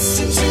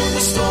 Listen to the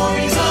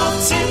stories of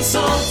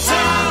Tinseltown.